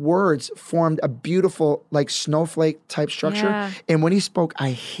beautiful words formed a beautiful, like, snowflake type structure. Yeah. And when he spoke,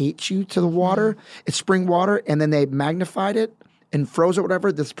 I hate you to the water, it's spring water, and then they magnified it and froze it,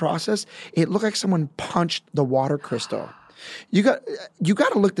 whatever, this process, it looked like someone punched the water crystal. You got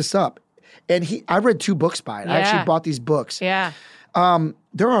to look this up. And I read 2 books by it. I actually bought these books. Yeah.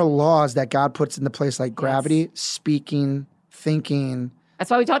 There are laws that God puts into place, like gravity, speaking, thinking. That's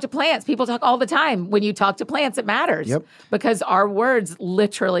why we talk to plants. People talk all the time. When you talk to plants, it matters. Yep. Because our words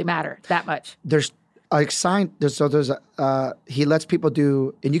literally matter that much. There's like he lets people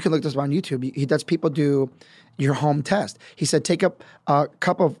do, and you can look this up on YouTube. He lets people do your home test. He said, take up a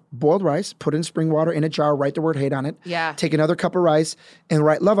cup of boiled rice, put in spring water in a jar, write the word hate on it. Yeah. Take another cup of rice and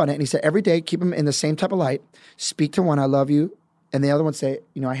write love on it. And he said, every day, keep them in the same type of light. Speak to one, I love you. And the other one say,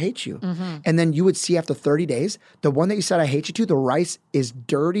 I hate you. And then you would see after 30 days, the one that you said I hate you to, the rice is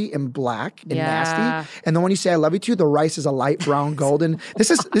dirty and black and nasty. And the one you say I love you to, the rice is a light brown golden. It's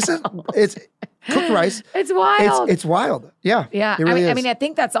cooked rice. It's wild. It's wild. Yeah. Yeah. It really is. I mean, I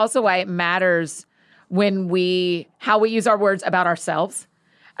think that's also why it matters how we use our words about ourselves.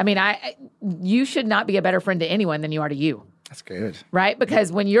 I mean, you should not be a better friend to anyone than you are to you. That's good. Right? Because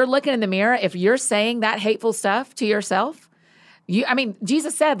when you're looking in the mirror, if you're saying that hateful stuff to yourself,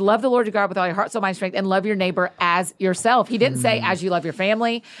 Jesus said, love the Lord your God with all your heart, soul, mind, strength, and love your neighbor as yourself. He didn't say as you love your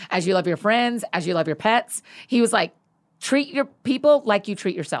family, as you love your friends, as you love your pets. He was like, treat your people like you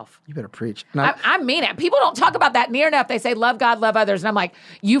treat yourself. You better preach. I mean it. People don't talk about that near enough. They say, love God, love others. And I'm like,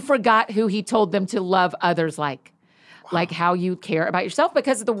 you forgot who he told them to love others like. Like how you care about yourself,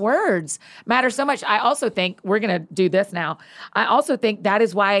 because the words matter so much. I also think, we're going to do this now. I also think that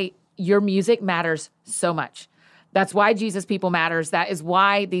is why your music matters so much. That's why Jesus People matters. That is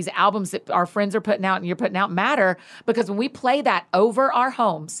why these albums that our friends are putting out and you're putting out matter, because when we play that over our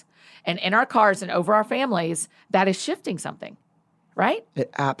homes and in our cars and over our families, that is shifting something, right?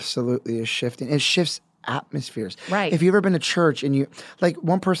 It absolutely is shifting. It shifts atmospheres. Right. If you've ever been to church and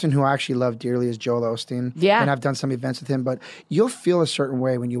one person who I actually love dearly is Joel Osteen. Yeah. And I've done some events with him, but you'll feel a certain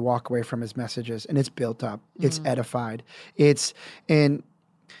way when you walk away from his messages, and it's built up. It's edified. And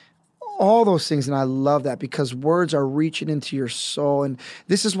all those things, and I love that, because words are reaching into your soul. And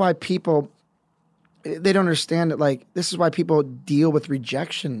this is why people, they don't understand it. Like, this is why people deal with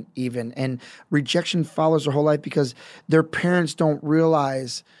rejection even. And rejection follows their whole life because their parents don't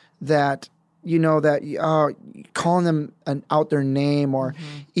realize that that calling them out their name, or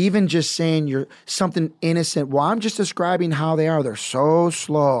even just saying you're something innocent. Well, I'm just describing how they are. They're so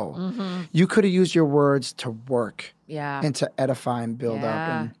slow. You could have used your words to work and to edify and build up.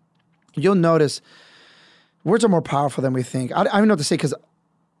 And you'll notice words are more powerful than we think. I don't even know what to say because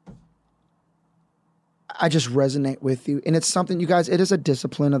I just resonate with you. And it's something, you guys, it is a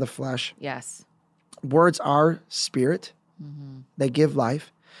discipline of the flesh. Yes. Words are spirit. They give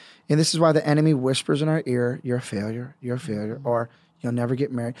life. And this is why the enemy whispers in our ear, you're a failure, or you'll never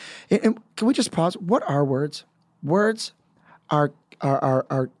get married. And can we just pause? What are words? Words are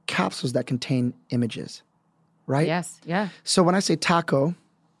capsules that contain images, right? Yes, yeah. So when I say taco,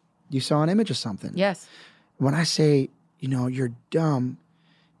 you saw an image of something. Yes. When I say, you're dumb,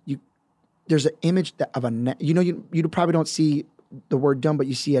 there's an image of you probably don't see the word dumb, but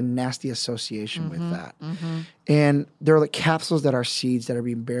you see a nasty association with that. And there are like capsules that are seeds that are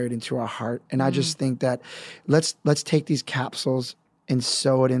being buried into our heart. And I just think that let's take these capsules and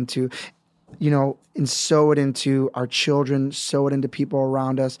sow it into our children, sow it into people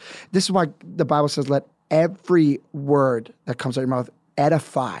around us. This is why the Bible says, let every word that comes out of your mouth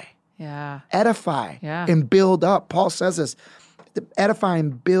edify. Yeah. Edify and build up. Paul says this, edify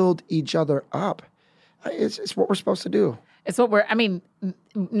and build each other up. It's what we're supposed to do. It's what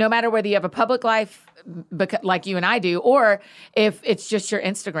no matter whether you have a public life like you and I do, or if it's just your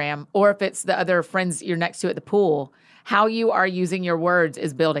Instagram, or if it's the other friends you're next to at the pool, how you are using your words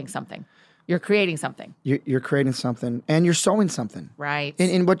is building something. You're creating something. You're creating something, and you're sowing something. Right.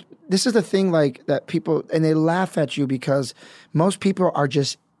 And what this is the thing, like, that people, and they laugh at you because most people are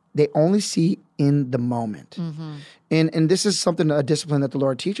just, they only see in the moment. And this is a discipline that the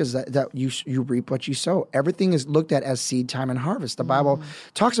Lord teaches, that you reap what you sow. Everything is looked at as seed time and harvest. The Bible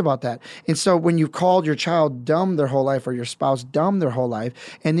talks about that. And so when you've called your child dumb their whole life, or your spouse dumb their whole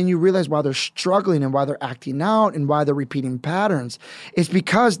life, and then you realize why they're struggling and why they're acting out and why they're repeating patterns, it's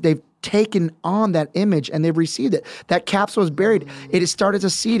because they've taken on that image and they've received it. That capsule is buried. It has started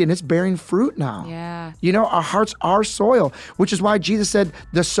a seed and it's bearing fruit now. Yeah. Our hearts are soil, which is why Jesus said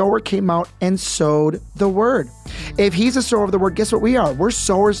the sower came out and sowed the word. If he's a sower of the word, guess what we are? We're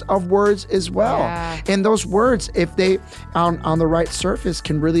sowers of words as well. Yeah. And those words, if they on the right surface,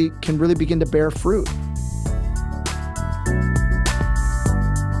 can really begin to bear fruit.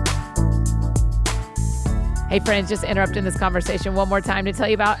 Hey friends, just interrupting this conversation one more time to tell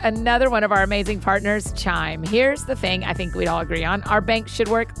you about another one of our amazing partners, Chime. Here's the thing I think we'd all agree on. Our bank should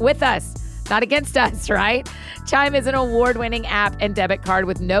work with us, not against us, right? Chime is an award-winning app and debit card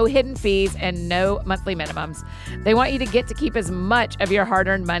with no hidden fees and no monthly minimums. They want you to get to keep as much of your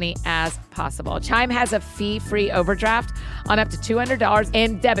hard-earned money as possible. Chime has a fee-free overdraft on up to $200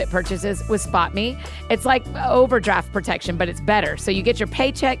 in debit purchases with SpotMe. It's like overdraft protection, but it's better. So you get your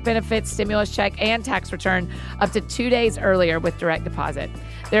paycheck, benefits, stimulus check, and tax return up to 2 days earlier with direct deposit.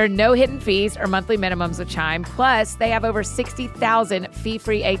 There are no hidden fees or monthly minimums with Chime. Plus, they have over 60,000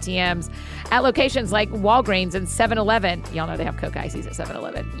 fee-free ATMs at locations like Walgreens and 7-Eleven. Y'all know they have Coke Ices at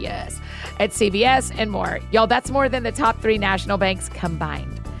 7-Eleven. Yes. At CVS and more. Y'all, that's more than the top 3 national banks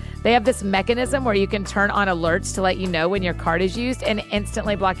combined. They have this mechanism where you can turn on alerts to let you know when your card is used and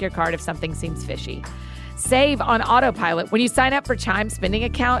instantly block your card if something seems fishy. Save on autopilot. When you sign up for Chime Spending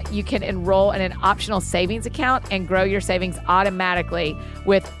Account, you can enroll in an optional savings account and grow your savings automatically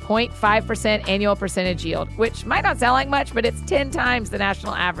with 0.5% annual percentage yield, which might not sound like much, but it's 10 times the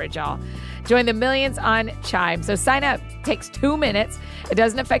national average, y'all. Join the millions on Chime. So sign up. It takes 2 minutes. It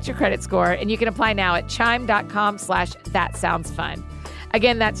doesn't affect your credit score, and you can apply now at chime.com/thatsoundsfun.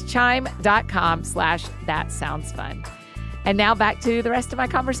 Again, that's chime.com/thatsoundsfun. And now back to the rest of my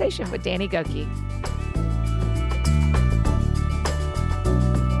conversation with Danny Gokey.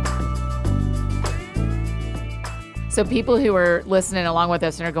 So people who are listening along with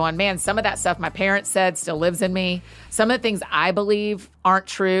us and are going, man, some of that stuff my parents said still lives in me. Some of the things I believe aren't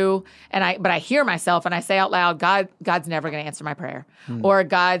true. But I hear myself and I say out loud, God's never going to answer my prayer. Or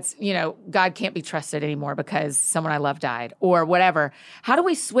God can't be trusted anymore because someone I love died, or whatever. How do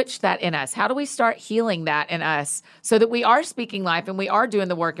we switch that in us? How do we start healing that in us so that we are speaking life and we are doing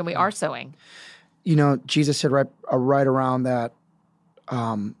the work and we are sowing? Jesus said right around that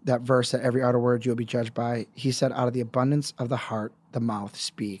verse that every outer word you'll be judged by, he said, out of the abundance of the heart, the mouth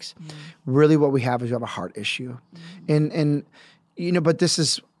speaks. Really what we have is we have a heart issue. And but this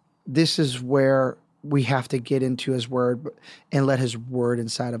is where we have to get into his word and let his word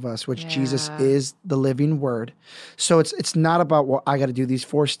inside of us, which Jesus is the living word. So it's not about, well, I got to do these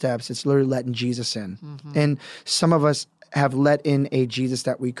 4 steps. It's literally letting Jesus in. And some of us have let in a Jesus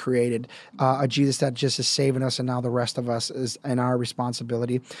that we created, a Jesus that just is saving us, and now the rest of us is in our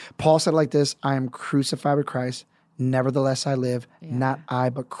responsibility. Paul said it like this: I am crucified with Christ. Nevertheless, I live, not I,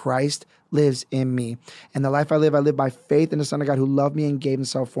 but Christ lives in me. And the life I live by faith in the Son of God who loved me and gave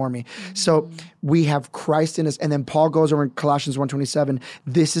himself for me. So we have Christ in us. And then Paul goes over in Colossians 1:27,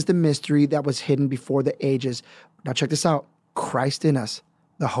 this is the mystery that was hidden before the ages. Now check this out. Christ in us,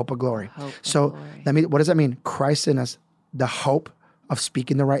 the hope of glory. What does that mean? Christ in us, the hope of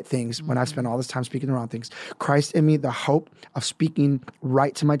speaking the right things when I've spent all this time speaking the wrong things. Christ in me, the hope of speaking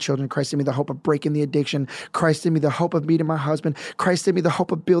right to my children. Christ in me, the hope of breaking the addiction. Christ in me, the hope of meeting my husband. Christ in me, the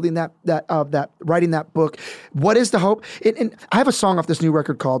hope of building that writing that book. What is the hope? And I have a song off this new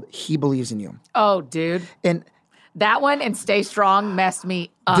record called He Believes in You. Oh, dude. And that one and Stay Strong messed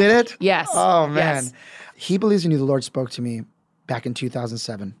me up. Did it? Yes. Oh, man. Yes. He Believes in You, the Lord spoke to me back in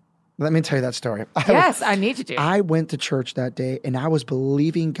 2007. Let me tell you that story. Yes, I need you to. I went to church that day and I was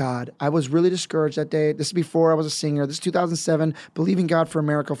believing God. I was really discouraged that day. This is before I was a singer. This is 2007, believing God for a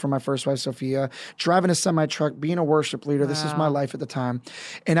miracle for my first wife, Sophia, driving a semi-truck, being a worship leader. Wow. This is my life at the time.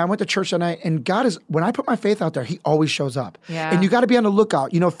 And I went to church that night, and God is, when I put my faith out there, he always shows up. Yeah. And you got to be on the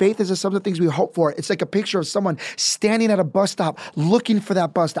lookout. You know, faith is some of the things we hope for. It's like a picture of someone standing at a bus stop looking for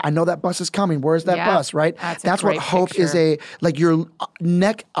that bus. I know that bus is coming. Where's that bus, right? That's what hope picture. Is like your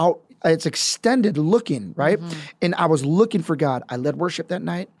neck out. It's extended looking, right? And I was looking for God. I led worship that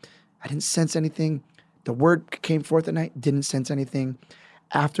night. I didn't sense anything. The word came forth at night. Didn't sense anything.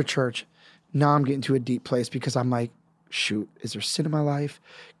 After church, now I'm getting to a deep place because I'm like, shoot, is there sin in my life?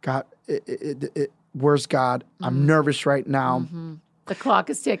 God, where's God? I'm nervous right now. The clock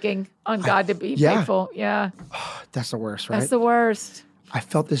is ticking on God to be faithful. Yeah. That's the worst, right? That's the worst. I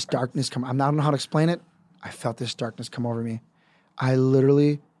felt this darkness come. I don't know how to explain it. I felt this darkness come over me. I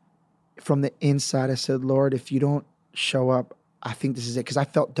literally, from the inside, I said, Lord, if you don't show up, I think this is it. Because I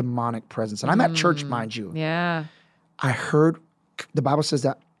felt demonic presence. And I'm at church, mind you. Yeah. I heard, the Bible says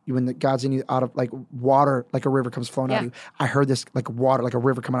that when God's in you, out of like water, like a river comes flowing out of you. I heard this like water, like a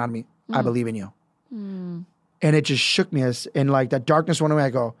river coming out of me. I believe in you. And it just shook me. And like that darkness went away.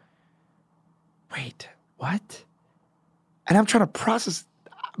 I go, wait, what? And I'm trying to process.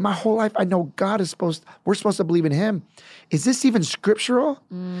 My whole life, I know we're supposed to believe in him. Is this even scriptural?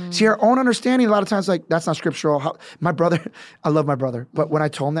 See, our own understanding, a lot of times, like, that's not scriptural. My brother, I love my brother, but when I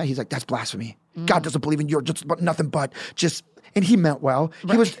told him that, he's like, that's blasphemy. God doesn't believe in you, just nothing but just, and he meant well.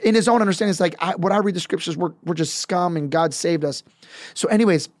 Right. He was, in his own understanding, it's like, when I read the scriptures, we're just scum and God saved us. So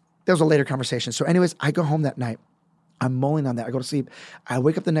anyways, that was a later conversation. So anyways, I go home that night. I'm mulling on that. I go to sleep. I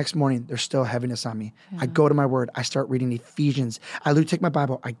wake up the next morning. There's still heaviness on me. I go to my word. I start reading Ephesians. I literally take my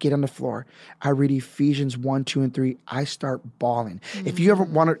Bible. I get on the floor. I read Ephesians 1, 2, and 3. I start bawling. If you ever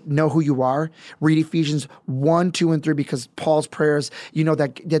want to know who you are, read Ephesians 1, 2, and 3, because Paul's prayers, you know,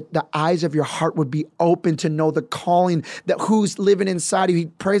 that the eyes of your heart would be open to know the calling that who's living inside you. He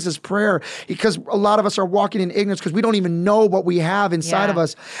prays his prayer because a lot of us are walking in ignorance because we don't even know what we have inside of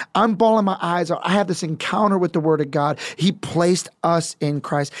us. I'm bawling my eyes out. I have this encounter with the word of God. He placed us in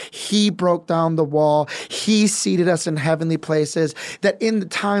Christ. He broke down the wall. He seated us in heavenly places. That in the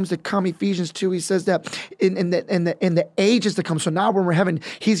times to come, Ephesians 2, he says that in the ages to come. So now when we're in heaven,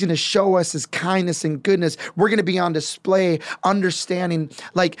 he's going to show us his kindness and goodness. We're going to be on display, understanding.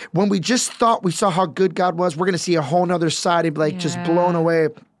 Like when we just thought we saw how good God was, we're going to see a whole nother side and be like just blown away.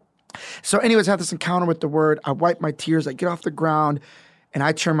 So anyways, I have this encounter with the word. I wipe my tears. I get off the ground. And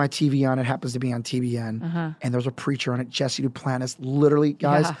I turn my TV on. It happens to be on TBN. And there's a preacher on it, Jesse Duplantis. Literally,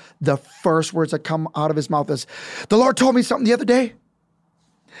 guys, the first words that come out of his mouth is, the Lord told me something the other day.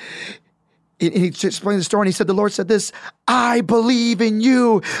 And he explained the story, and he said, the Lord said this, I believe in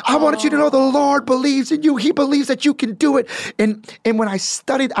you. I wanted you to know the Lord believes in you. He believes that you can do it. And when I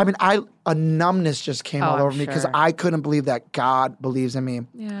studied, a numbness just came all over me because I couldn't believe that God believes in me.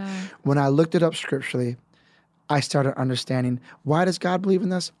 Yeah. When I looked it up scripturally, I started understanding, why does God believe in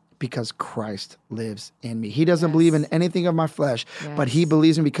this? Because Christ lives in me. He doesn't believe in anything of my flesh, but he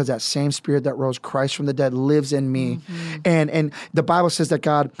believes in me because that same spirit that rose Christ from the dead lives in me. And the Bible says that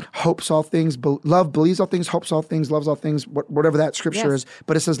God hopes all things, love believes all things, hopes all things, loves all things, whatever that scripture is.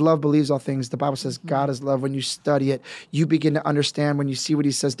 But it says love believes all things. The Bible says God is love. When you study it, you begin to understand when you see what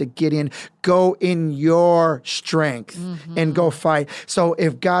he says to Gideon, go in your strength and go fight. So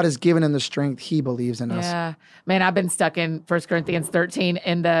if God has given him the strength, he believes in us. Yeah. Man, I've been stuck in 1 Corinthians 13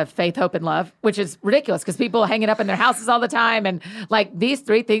 in the faith, hope, and love, which is ridiculous because people hang it up in their houses all the time. And like these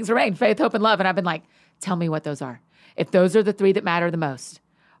three things remain, faith, hope, and love. And I've been like, tell me what those are. If those are the three that matter the most,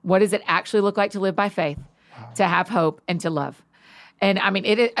 what does it actually look like to live by faith, to have hope, and to love? And I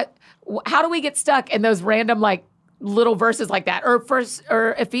mean, how do we get stuck in those random like little verses like that, or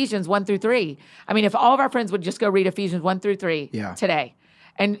Ephesians 1-3. I mean, if all of our friends would just go read Ephesians 1-3 today,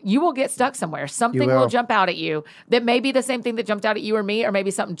 and you will get stuck somewhere. Something will jump out at you that may be the same thing that jumped out at you or me, or maybe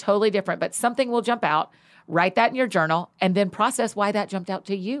something totally different, but something will jump out. Write that in your journal and then process why that jumped out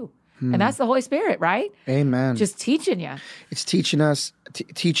to you. And that's the Holy Spirit, right? Amen. Just teaching you. It's teaching us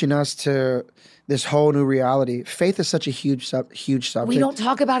to this whole new reality. Faith is such a huge subject. We don't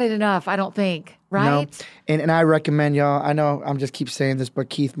talk about it enough, I don't think, right? No. And I recommend y'all, I know I'm just keep saying this, but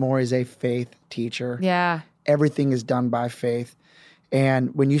Keith Moore is a faith teacher. Yeah. Everything is done by faith.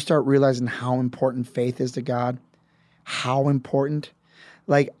 And when you start realizing how important faith is to God, how important,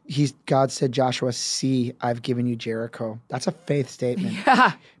 like God said, Joshua, see, I've given you Jericho. That's a faith statement.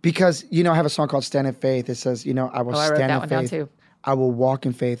 Yeah. Because, I have a song called Stand in Faith. It says, I will stand in faith. I wrote that one down too. I will walk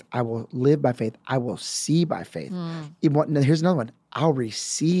in faith. I will live by faith. I will see by faith. Here's another one. I'll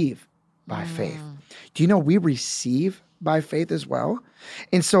receive by faith. Do you know we receive by faith as well?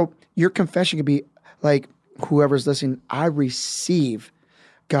 And so your confession could be like, whoever's listening, I receive,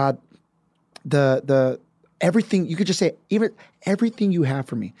 God, the everything. You could just say, even everything you have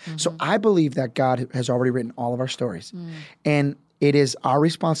for me. So I believe that God has already written all of our stories. And it is our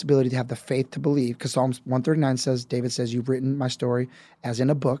responsibility to have the faith to believe, because Psalms 139 says, David says, you've written my story as in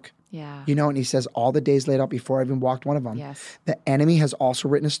a book. Yeah. And he says, all the days laid out before I even walked one of them. Yes. The enemy has also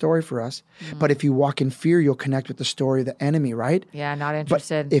written a story for us. But if you walk in fear, you'll connect with the story of the enemy, right? Yeah, not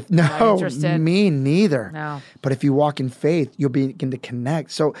interested. But me neither. No. But if you walk in faith, you'll begin to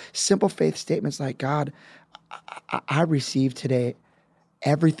connect. So simple faith statements like, God, I receive today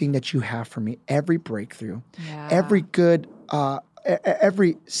everything that you have for me, every breakthrough, every good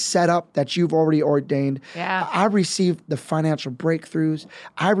every setup that you've already ordained. Yeah. I received the financial breakthroughs.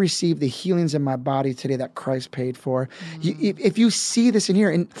 I received the healings in my body today that Christ paid for. If you see this in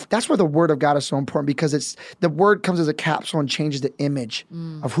here, and that's where the Word of God is so important, because the Word comes as a capsule and changes the image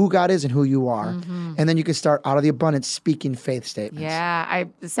of who God is and who you are. And then you can start out of the abundance speaking faith statements. Yeah. I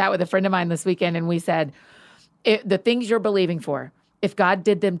sat with a friend of mine this weekend and we said, the things you're believing for, if God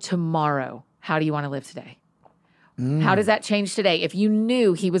did them tomorrow, how do you want to live today? How does that change today? If you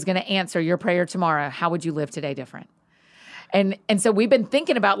knew he was going to answer your prayer tomorrow, how would you live today different? And so we've been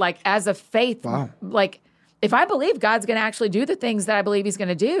thinking about, like, as a faith, like, if I believe God's going to actually do the things that I believe he's going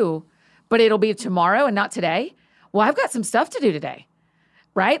to do, but it'll be tomorrow and not today, well, I've got some stuff to do today,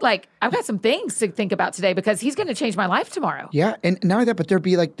 right? Like, I've got some things to think about today because he's going to change my life tomorrow. Yeah, and not only that, but there'd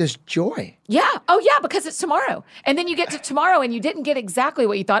be, like, this joy. Yeah. Oh, yeah, because it's tomorrow. And then you get to tomorrow and you didn't get exactly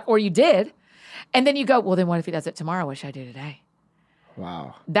what you thought, or you did. And then you go, well, then what if he does it tomorrow? What should I do today?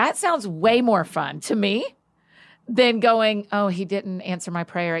 Wow. That sounds way more fun to me than going, oh, he didn't answer my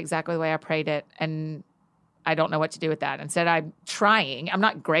prayer exactly the way I prayed it, and I don't know what to do with that. Instead, I'm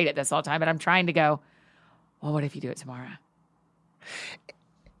not great at this all the time, but I'm trying to go, well, what if you do it tomorrow?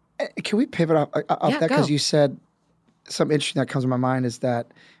 Can we pivot off that? Because you said something interesting that comes to my mind is that,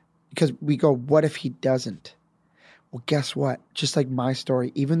 because we go, what if he doesn't? Well, guess what? Just like my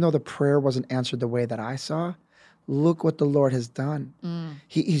story, even though the prayer wasn't answered the way that I saw, look what the Lord has done.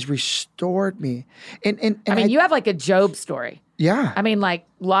 He's restored me. And I mean, you have like a Job story. Yeah. I mean, like,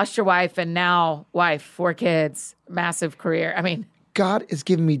 lost your wife and now wife, 4 kids, massive career. I mean, God is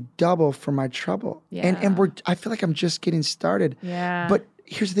giving me double for my trouble. Yeah. And I feel like I'm just getting started. Yeah. But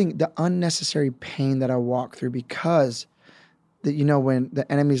here's the thing, the unnecessary pain that I walk through, because when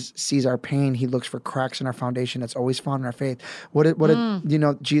the enemy sees our pain, he looks for cracks in our foundation that's always found in our faith.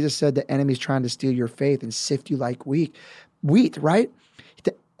 Jesus said the enemy's trying to steal your faith and sift you like wheat, right?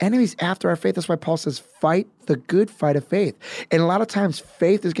 The enemy's after our faith. That's why Paul says, fight the good fight of faith. And a lot of times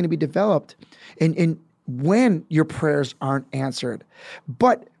faith is going to be developed in when your prayers aren't answered.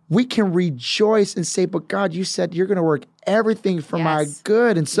 But we can rejoice and say, but God, you said you're going to work everything for my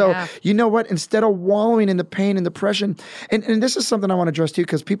good. And so, you know what? Instead of wallowing in the pain and depression, and this is something I want to address too,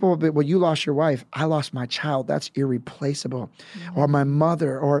 because people will be, well, you lost your wife. I lost my child. That's irreplaceable. Or my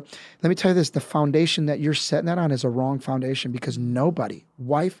mother. Or let me tell you this, the foundation that you're setting that on is a wrong foundation, because nobody,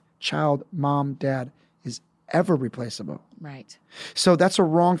 wife, child, mom, dad, is ever replaceable. Right. So that's a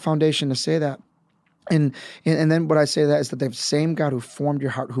wrong foundation to say that. And then what I say to that is that the same God who formed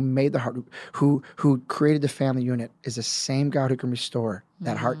your heart, who made the heart, who created the family unit, is the same God who can restore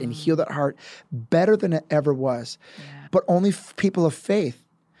that heart and heal that heart better than it ever was. Yeah. But only people of faith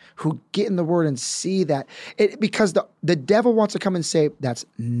who get in the Word and see that. Because the devil wants to come and say, that's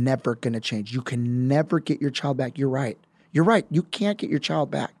never going to change. You can never get your child back. You're right. You're right. You can't get your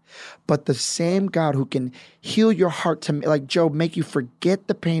child back. But the same God who can heal your heart to, like Job, make you forget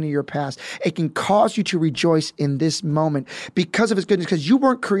the pain of your past. It can cause you to rejoice in this moment because of his goodness, because you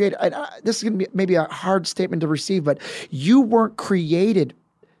weren't created. This is going to be maybe a hard statement to receive, but you weren't created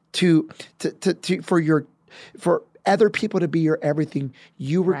for other people to be your everything.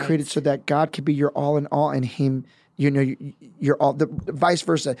 You were created so that God could be your all in all, and him, you're all, the vice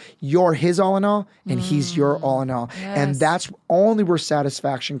versa. You're his all in all, and he's your all in all. Yes. And that's only where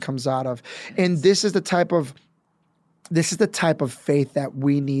satisfaction comes out of. Yes. And this is the type of faith that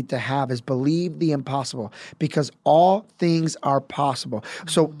we need to have, is believe the impossible, because all things are possible.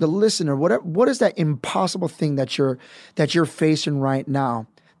 So the listener, what is that impossible thing that you're facing right now?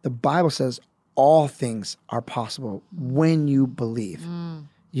 The Bible says all things are possible when you believe.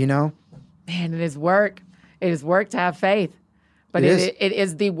 You know? Man, it is work. It is work to have faith, but it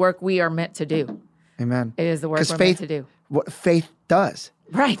is the work we are meant to do. Amen. It is the work we're meant to do. What faith does.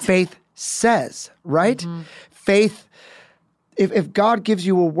 Right. Faith says, right? Faith, if God gives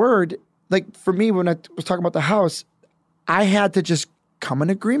you a word, like for me, when I was talking about the house, I had to just come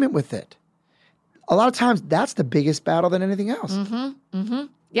in agreement with it. A lot of times that's the biggest battle than anything else.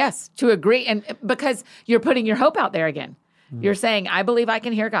 Yes, to agree. And because you're putting your hope out there again. You're saying, I believe I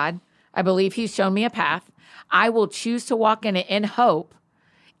can hear God. I believe he's shown me a path. I will choose to walk in it in hope,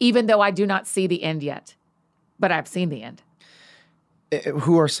 even though I do not see the end yet. But I've seen the end.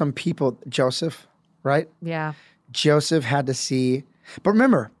 Who are some people? Joseph, right? Yeah. Joseph had to see. But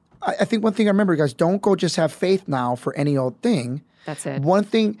remember, I think one thing I remember, guys, don't go just have faith now for any old thing. That's it. One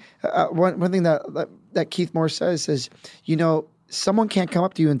thing that Keith Moore says, someone can't come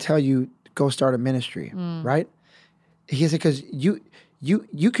up to you and tell you, go start a ministry, right? He said, because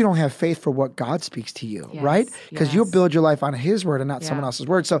you can only have faith for what God speaks to you, right? Because you'll build your life on his word and not someone else's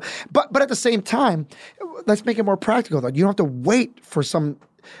word. So, but at the same time, let's make it more practical though. You don't have to wait for some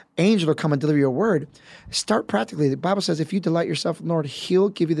angel to come and deliver your word. Start practically. The Bible says, if you delight yourself in the Lord, he'll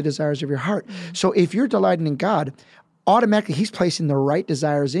give you the desires of your heart. So if you're delighting in God, automatically he's placing the right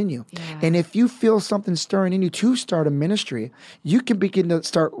desires in you. Yeah. And if you feel something stirring in you to start a ministry, you can begin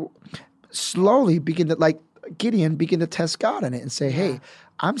to like Gideon, begin to test God in it and say, hey,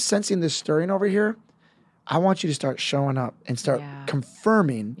 I'm sensing this stirring over here. I want you to start showing up and start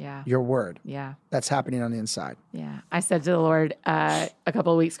confirming your word. Yeah. That's happening on the inside. Yeah. I said to the Lord a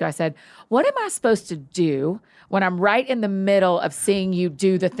couple of weeks ago, I said, what am I supposed to do when I'm right in the middle of seeing you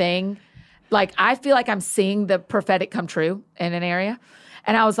do the thing? Like, I feel like I'm seeing the prophetic come true in an area.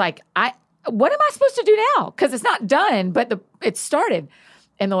 And I was like, what am I supposed to do now? Because it's not done, but it started.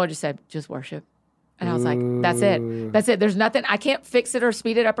 And the Lord just said, just worship. And I was like, that's it. That's it. There's nothing. I can't fix it or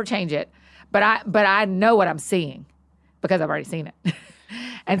speed it up or change it. But I know what I'm seeing because I've already seen it.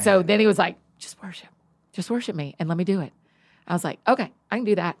 And so then he was like, just worship. Just worship me and let me do it. I was like, okay, I can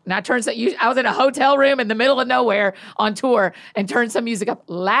do that. And I was in a hotel room in the middle of nowhere on tour and turned some music up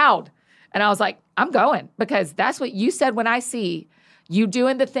loud. And I was like, I'm going, because that's what you said. When I see you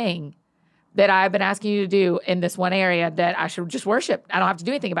doing the thing that I've been asking you to do in this one area, that I should just worship. I don't have to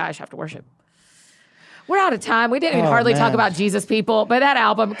do anything about it. I just have to worship. We're out of time. We didn't even hardly talk about Jesus People, but that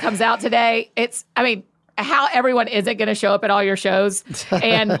album comes out today. How everyone isn't going to show up at all your shows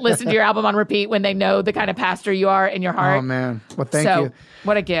and listen to your album on repeat when they know the kind of pastor you are in your heart. Oh, man. Well, thank you.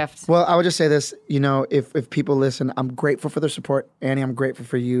 What a gift. Well, I would just say this, if people listen, I'm grateful for their support. Annie, I'm grateful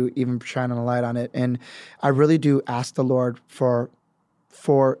for you even shining a light on it. And I really do ask the Lord for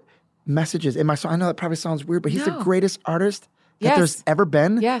messages in my song. I know that probably sounds weird, but he's the greatest artist that there's ever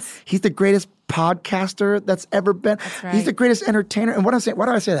been. Yes. He's the greatest podcaster that's ever been. That's right. He's the greatest entertainer. And what I'm saying, why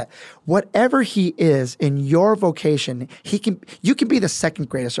do I say that? Whatever he is in your vocation, you can be the second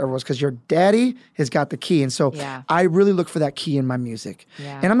greatest ever was, because your daddy has got the key. And so I really look for that key in my music.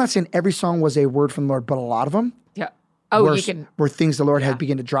 Yeah. And I'm not saying every song was a word from the Lord, but a lot of them were things the Lord had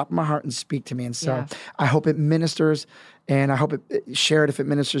begun to drop in my heart and speak to me. And so I hope it ministers, and I hope share it if it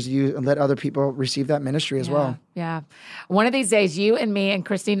ministers to you, and let other people receive that ministry as well. Yeah. One of these days, you and me and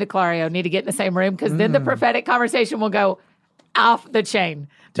Christine DeClario need to get in the same room, because then the prophetic conversation will go off the chain.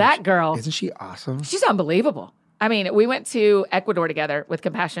 That girl. Isn't she awesome? She's unbelievable. I mean, we went to Ecuador together with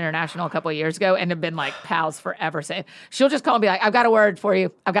Compassion International a couple of years ago and have been like pals forever. So she'll just call and be like, I've got a word for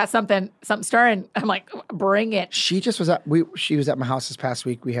you. I've got something stirring. I'm like, bring it. She was at my house this past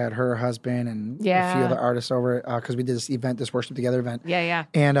week. We had her husband and a few other artists over because we did this worship together event. Yeah.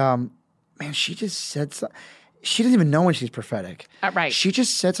 And man, she just said something. She doesn't even know when she's prophetic. Right. She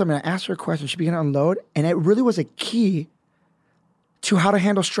just said something. I asked her a question. She began to unload, and it really was a key to how to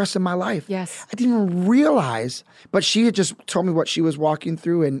handle stress in my life. Yes. I didn't even realize, but she had just told me what she was walking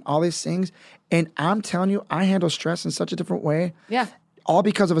through and all these things. And I'm telling you, I handle stress in such a different way. Yeah. All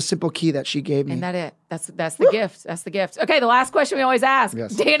because of a simple key that she gave me. And that's the gift. That's the gift. Okay, the last question we always ask.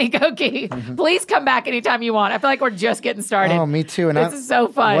 Yes. Danny Gokey, please come back anytime you want. I feel like we're just getting started. Oh, me too. And this is so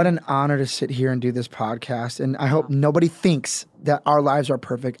fun. What an honor to sit here and do this podcast. And I hope nobody thinks that our lives are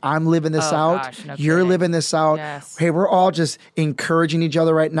perfect. I'm living this out. Gosh, no You're kidding. living this out. Yes. Hey, we're all just encouraging each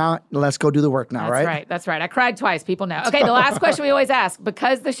other right now. Let's go do the work now, right? That's right. I cried twice. People know. Okay, the last question we always ask,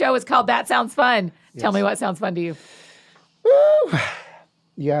 because the show is called That Sounds Fun, tell me what sounds fun to you. Woo.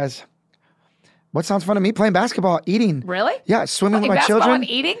 You guys, what sounds fun to me? Playing basketball, eating. Really? Yeah, swimming with my Basketball children. and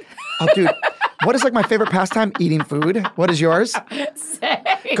eating? Oh, dude, what is like my favorite pastime? Eating food. What is yours? Same.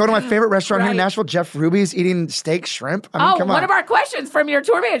 Go to my favorite restaurant here in Right. Nashville, Jeff Ruby's, eating steak, shrimp. I mean, come on. One of our questions from your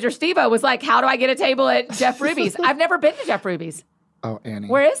tour manager, Steve-O, was like, how do I get a table at Jeff Ruby's? I've never been to Jeff Ruby's. Oh, Annie.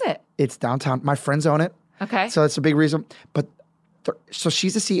 Where is it? It's downtown. My friends own it. Okay. So that's a big reason. But so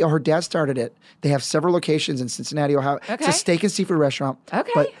she's the CEO. Her dad started it. They have several locations in Cincinnati, Ohio. It's Okay. a steak and seafood restaurant.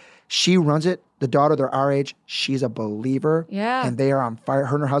 Okay. But she runs it. The daughter, they're our age. She's a believer. Yeah. And they are on fire.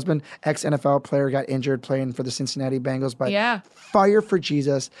 Her and her husband, ex-NFL player, got injured playing for the Cincinnati Bengals. But Yeah. fire for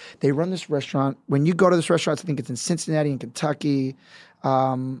Jesus. They run this restaurant. When you go to this restaurant, I think it's in Cincinnati in Kentucky.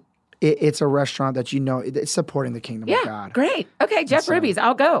 It's a restaurant that it's supporting the kingdom of Yeah, God. great. Okay, Jeff Ruby's.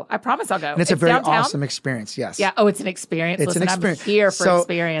 I'll go. I promise I'll go. And it's a very downtown? awesome experience. Yes. Yeah. Oh, it's an experience. It's Listen, an experience. I'm here for So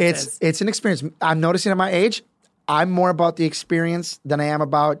experiences. It's an experience. I'm noticing at my age, I'm more about the experience than I am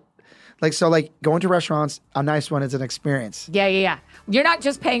about going to restaurants. A nice one is an experience. Yeah. You're not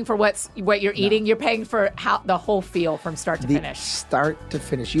just paying for what you're eating. You're paying for the whole feel from start to finish. Start to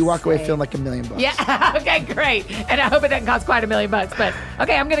finish. You walk away feeling like $1 million. Yeah. Okay, great. And I hope it doesn't cost quite $1 million. But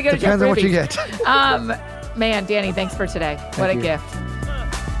okay, I'm going to go to Jeff Depends on what you Ruby's. get. Man, Danny, thanks for today. What a you. gift.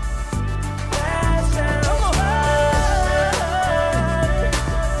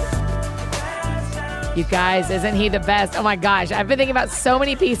 You guys, isn't he the best? Oh my gosh, I've been thinking about so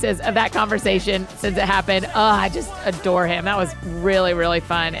many pieces of that conversation since it happened. Oh, I just adore him. That was really, really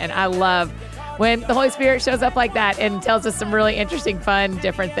fun. And I love when the Holy Spirit shows up like that and tells us some really interesting, fun,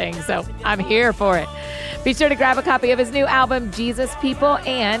 different things. So I'm here for it. Be sure to grab a copy of his new album, Jesus People,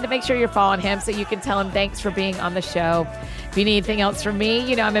 and make sure you're following him so you can tell him thanks for being on the show. If you need anything else from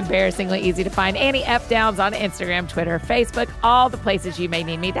me, I'm embarrassingly easy to find. Annie F. Downs on Instagram, Twitter, Facebook, all the places you may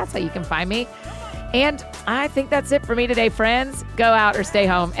need me. That's how you can find me. And I think that's it for me today, friends. Go out or stay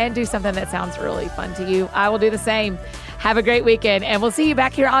home and do something that sounds really fun to you. I will do the same. Have a great weekend, and we'll see you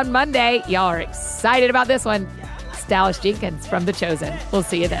back here on Monday. Y'all are excited about this one. It's Dallas Jenkins from The Chosen. We'll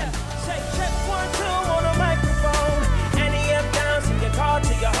see you then.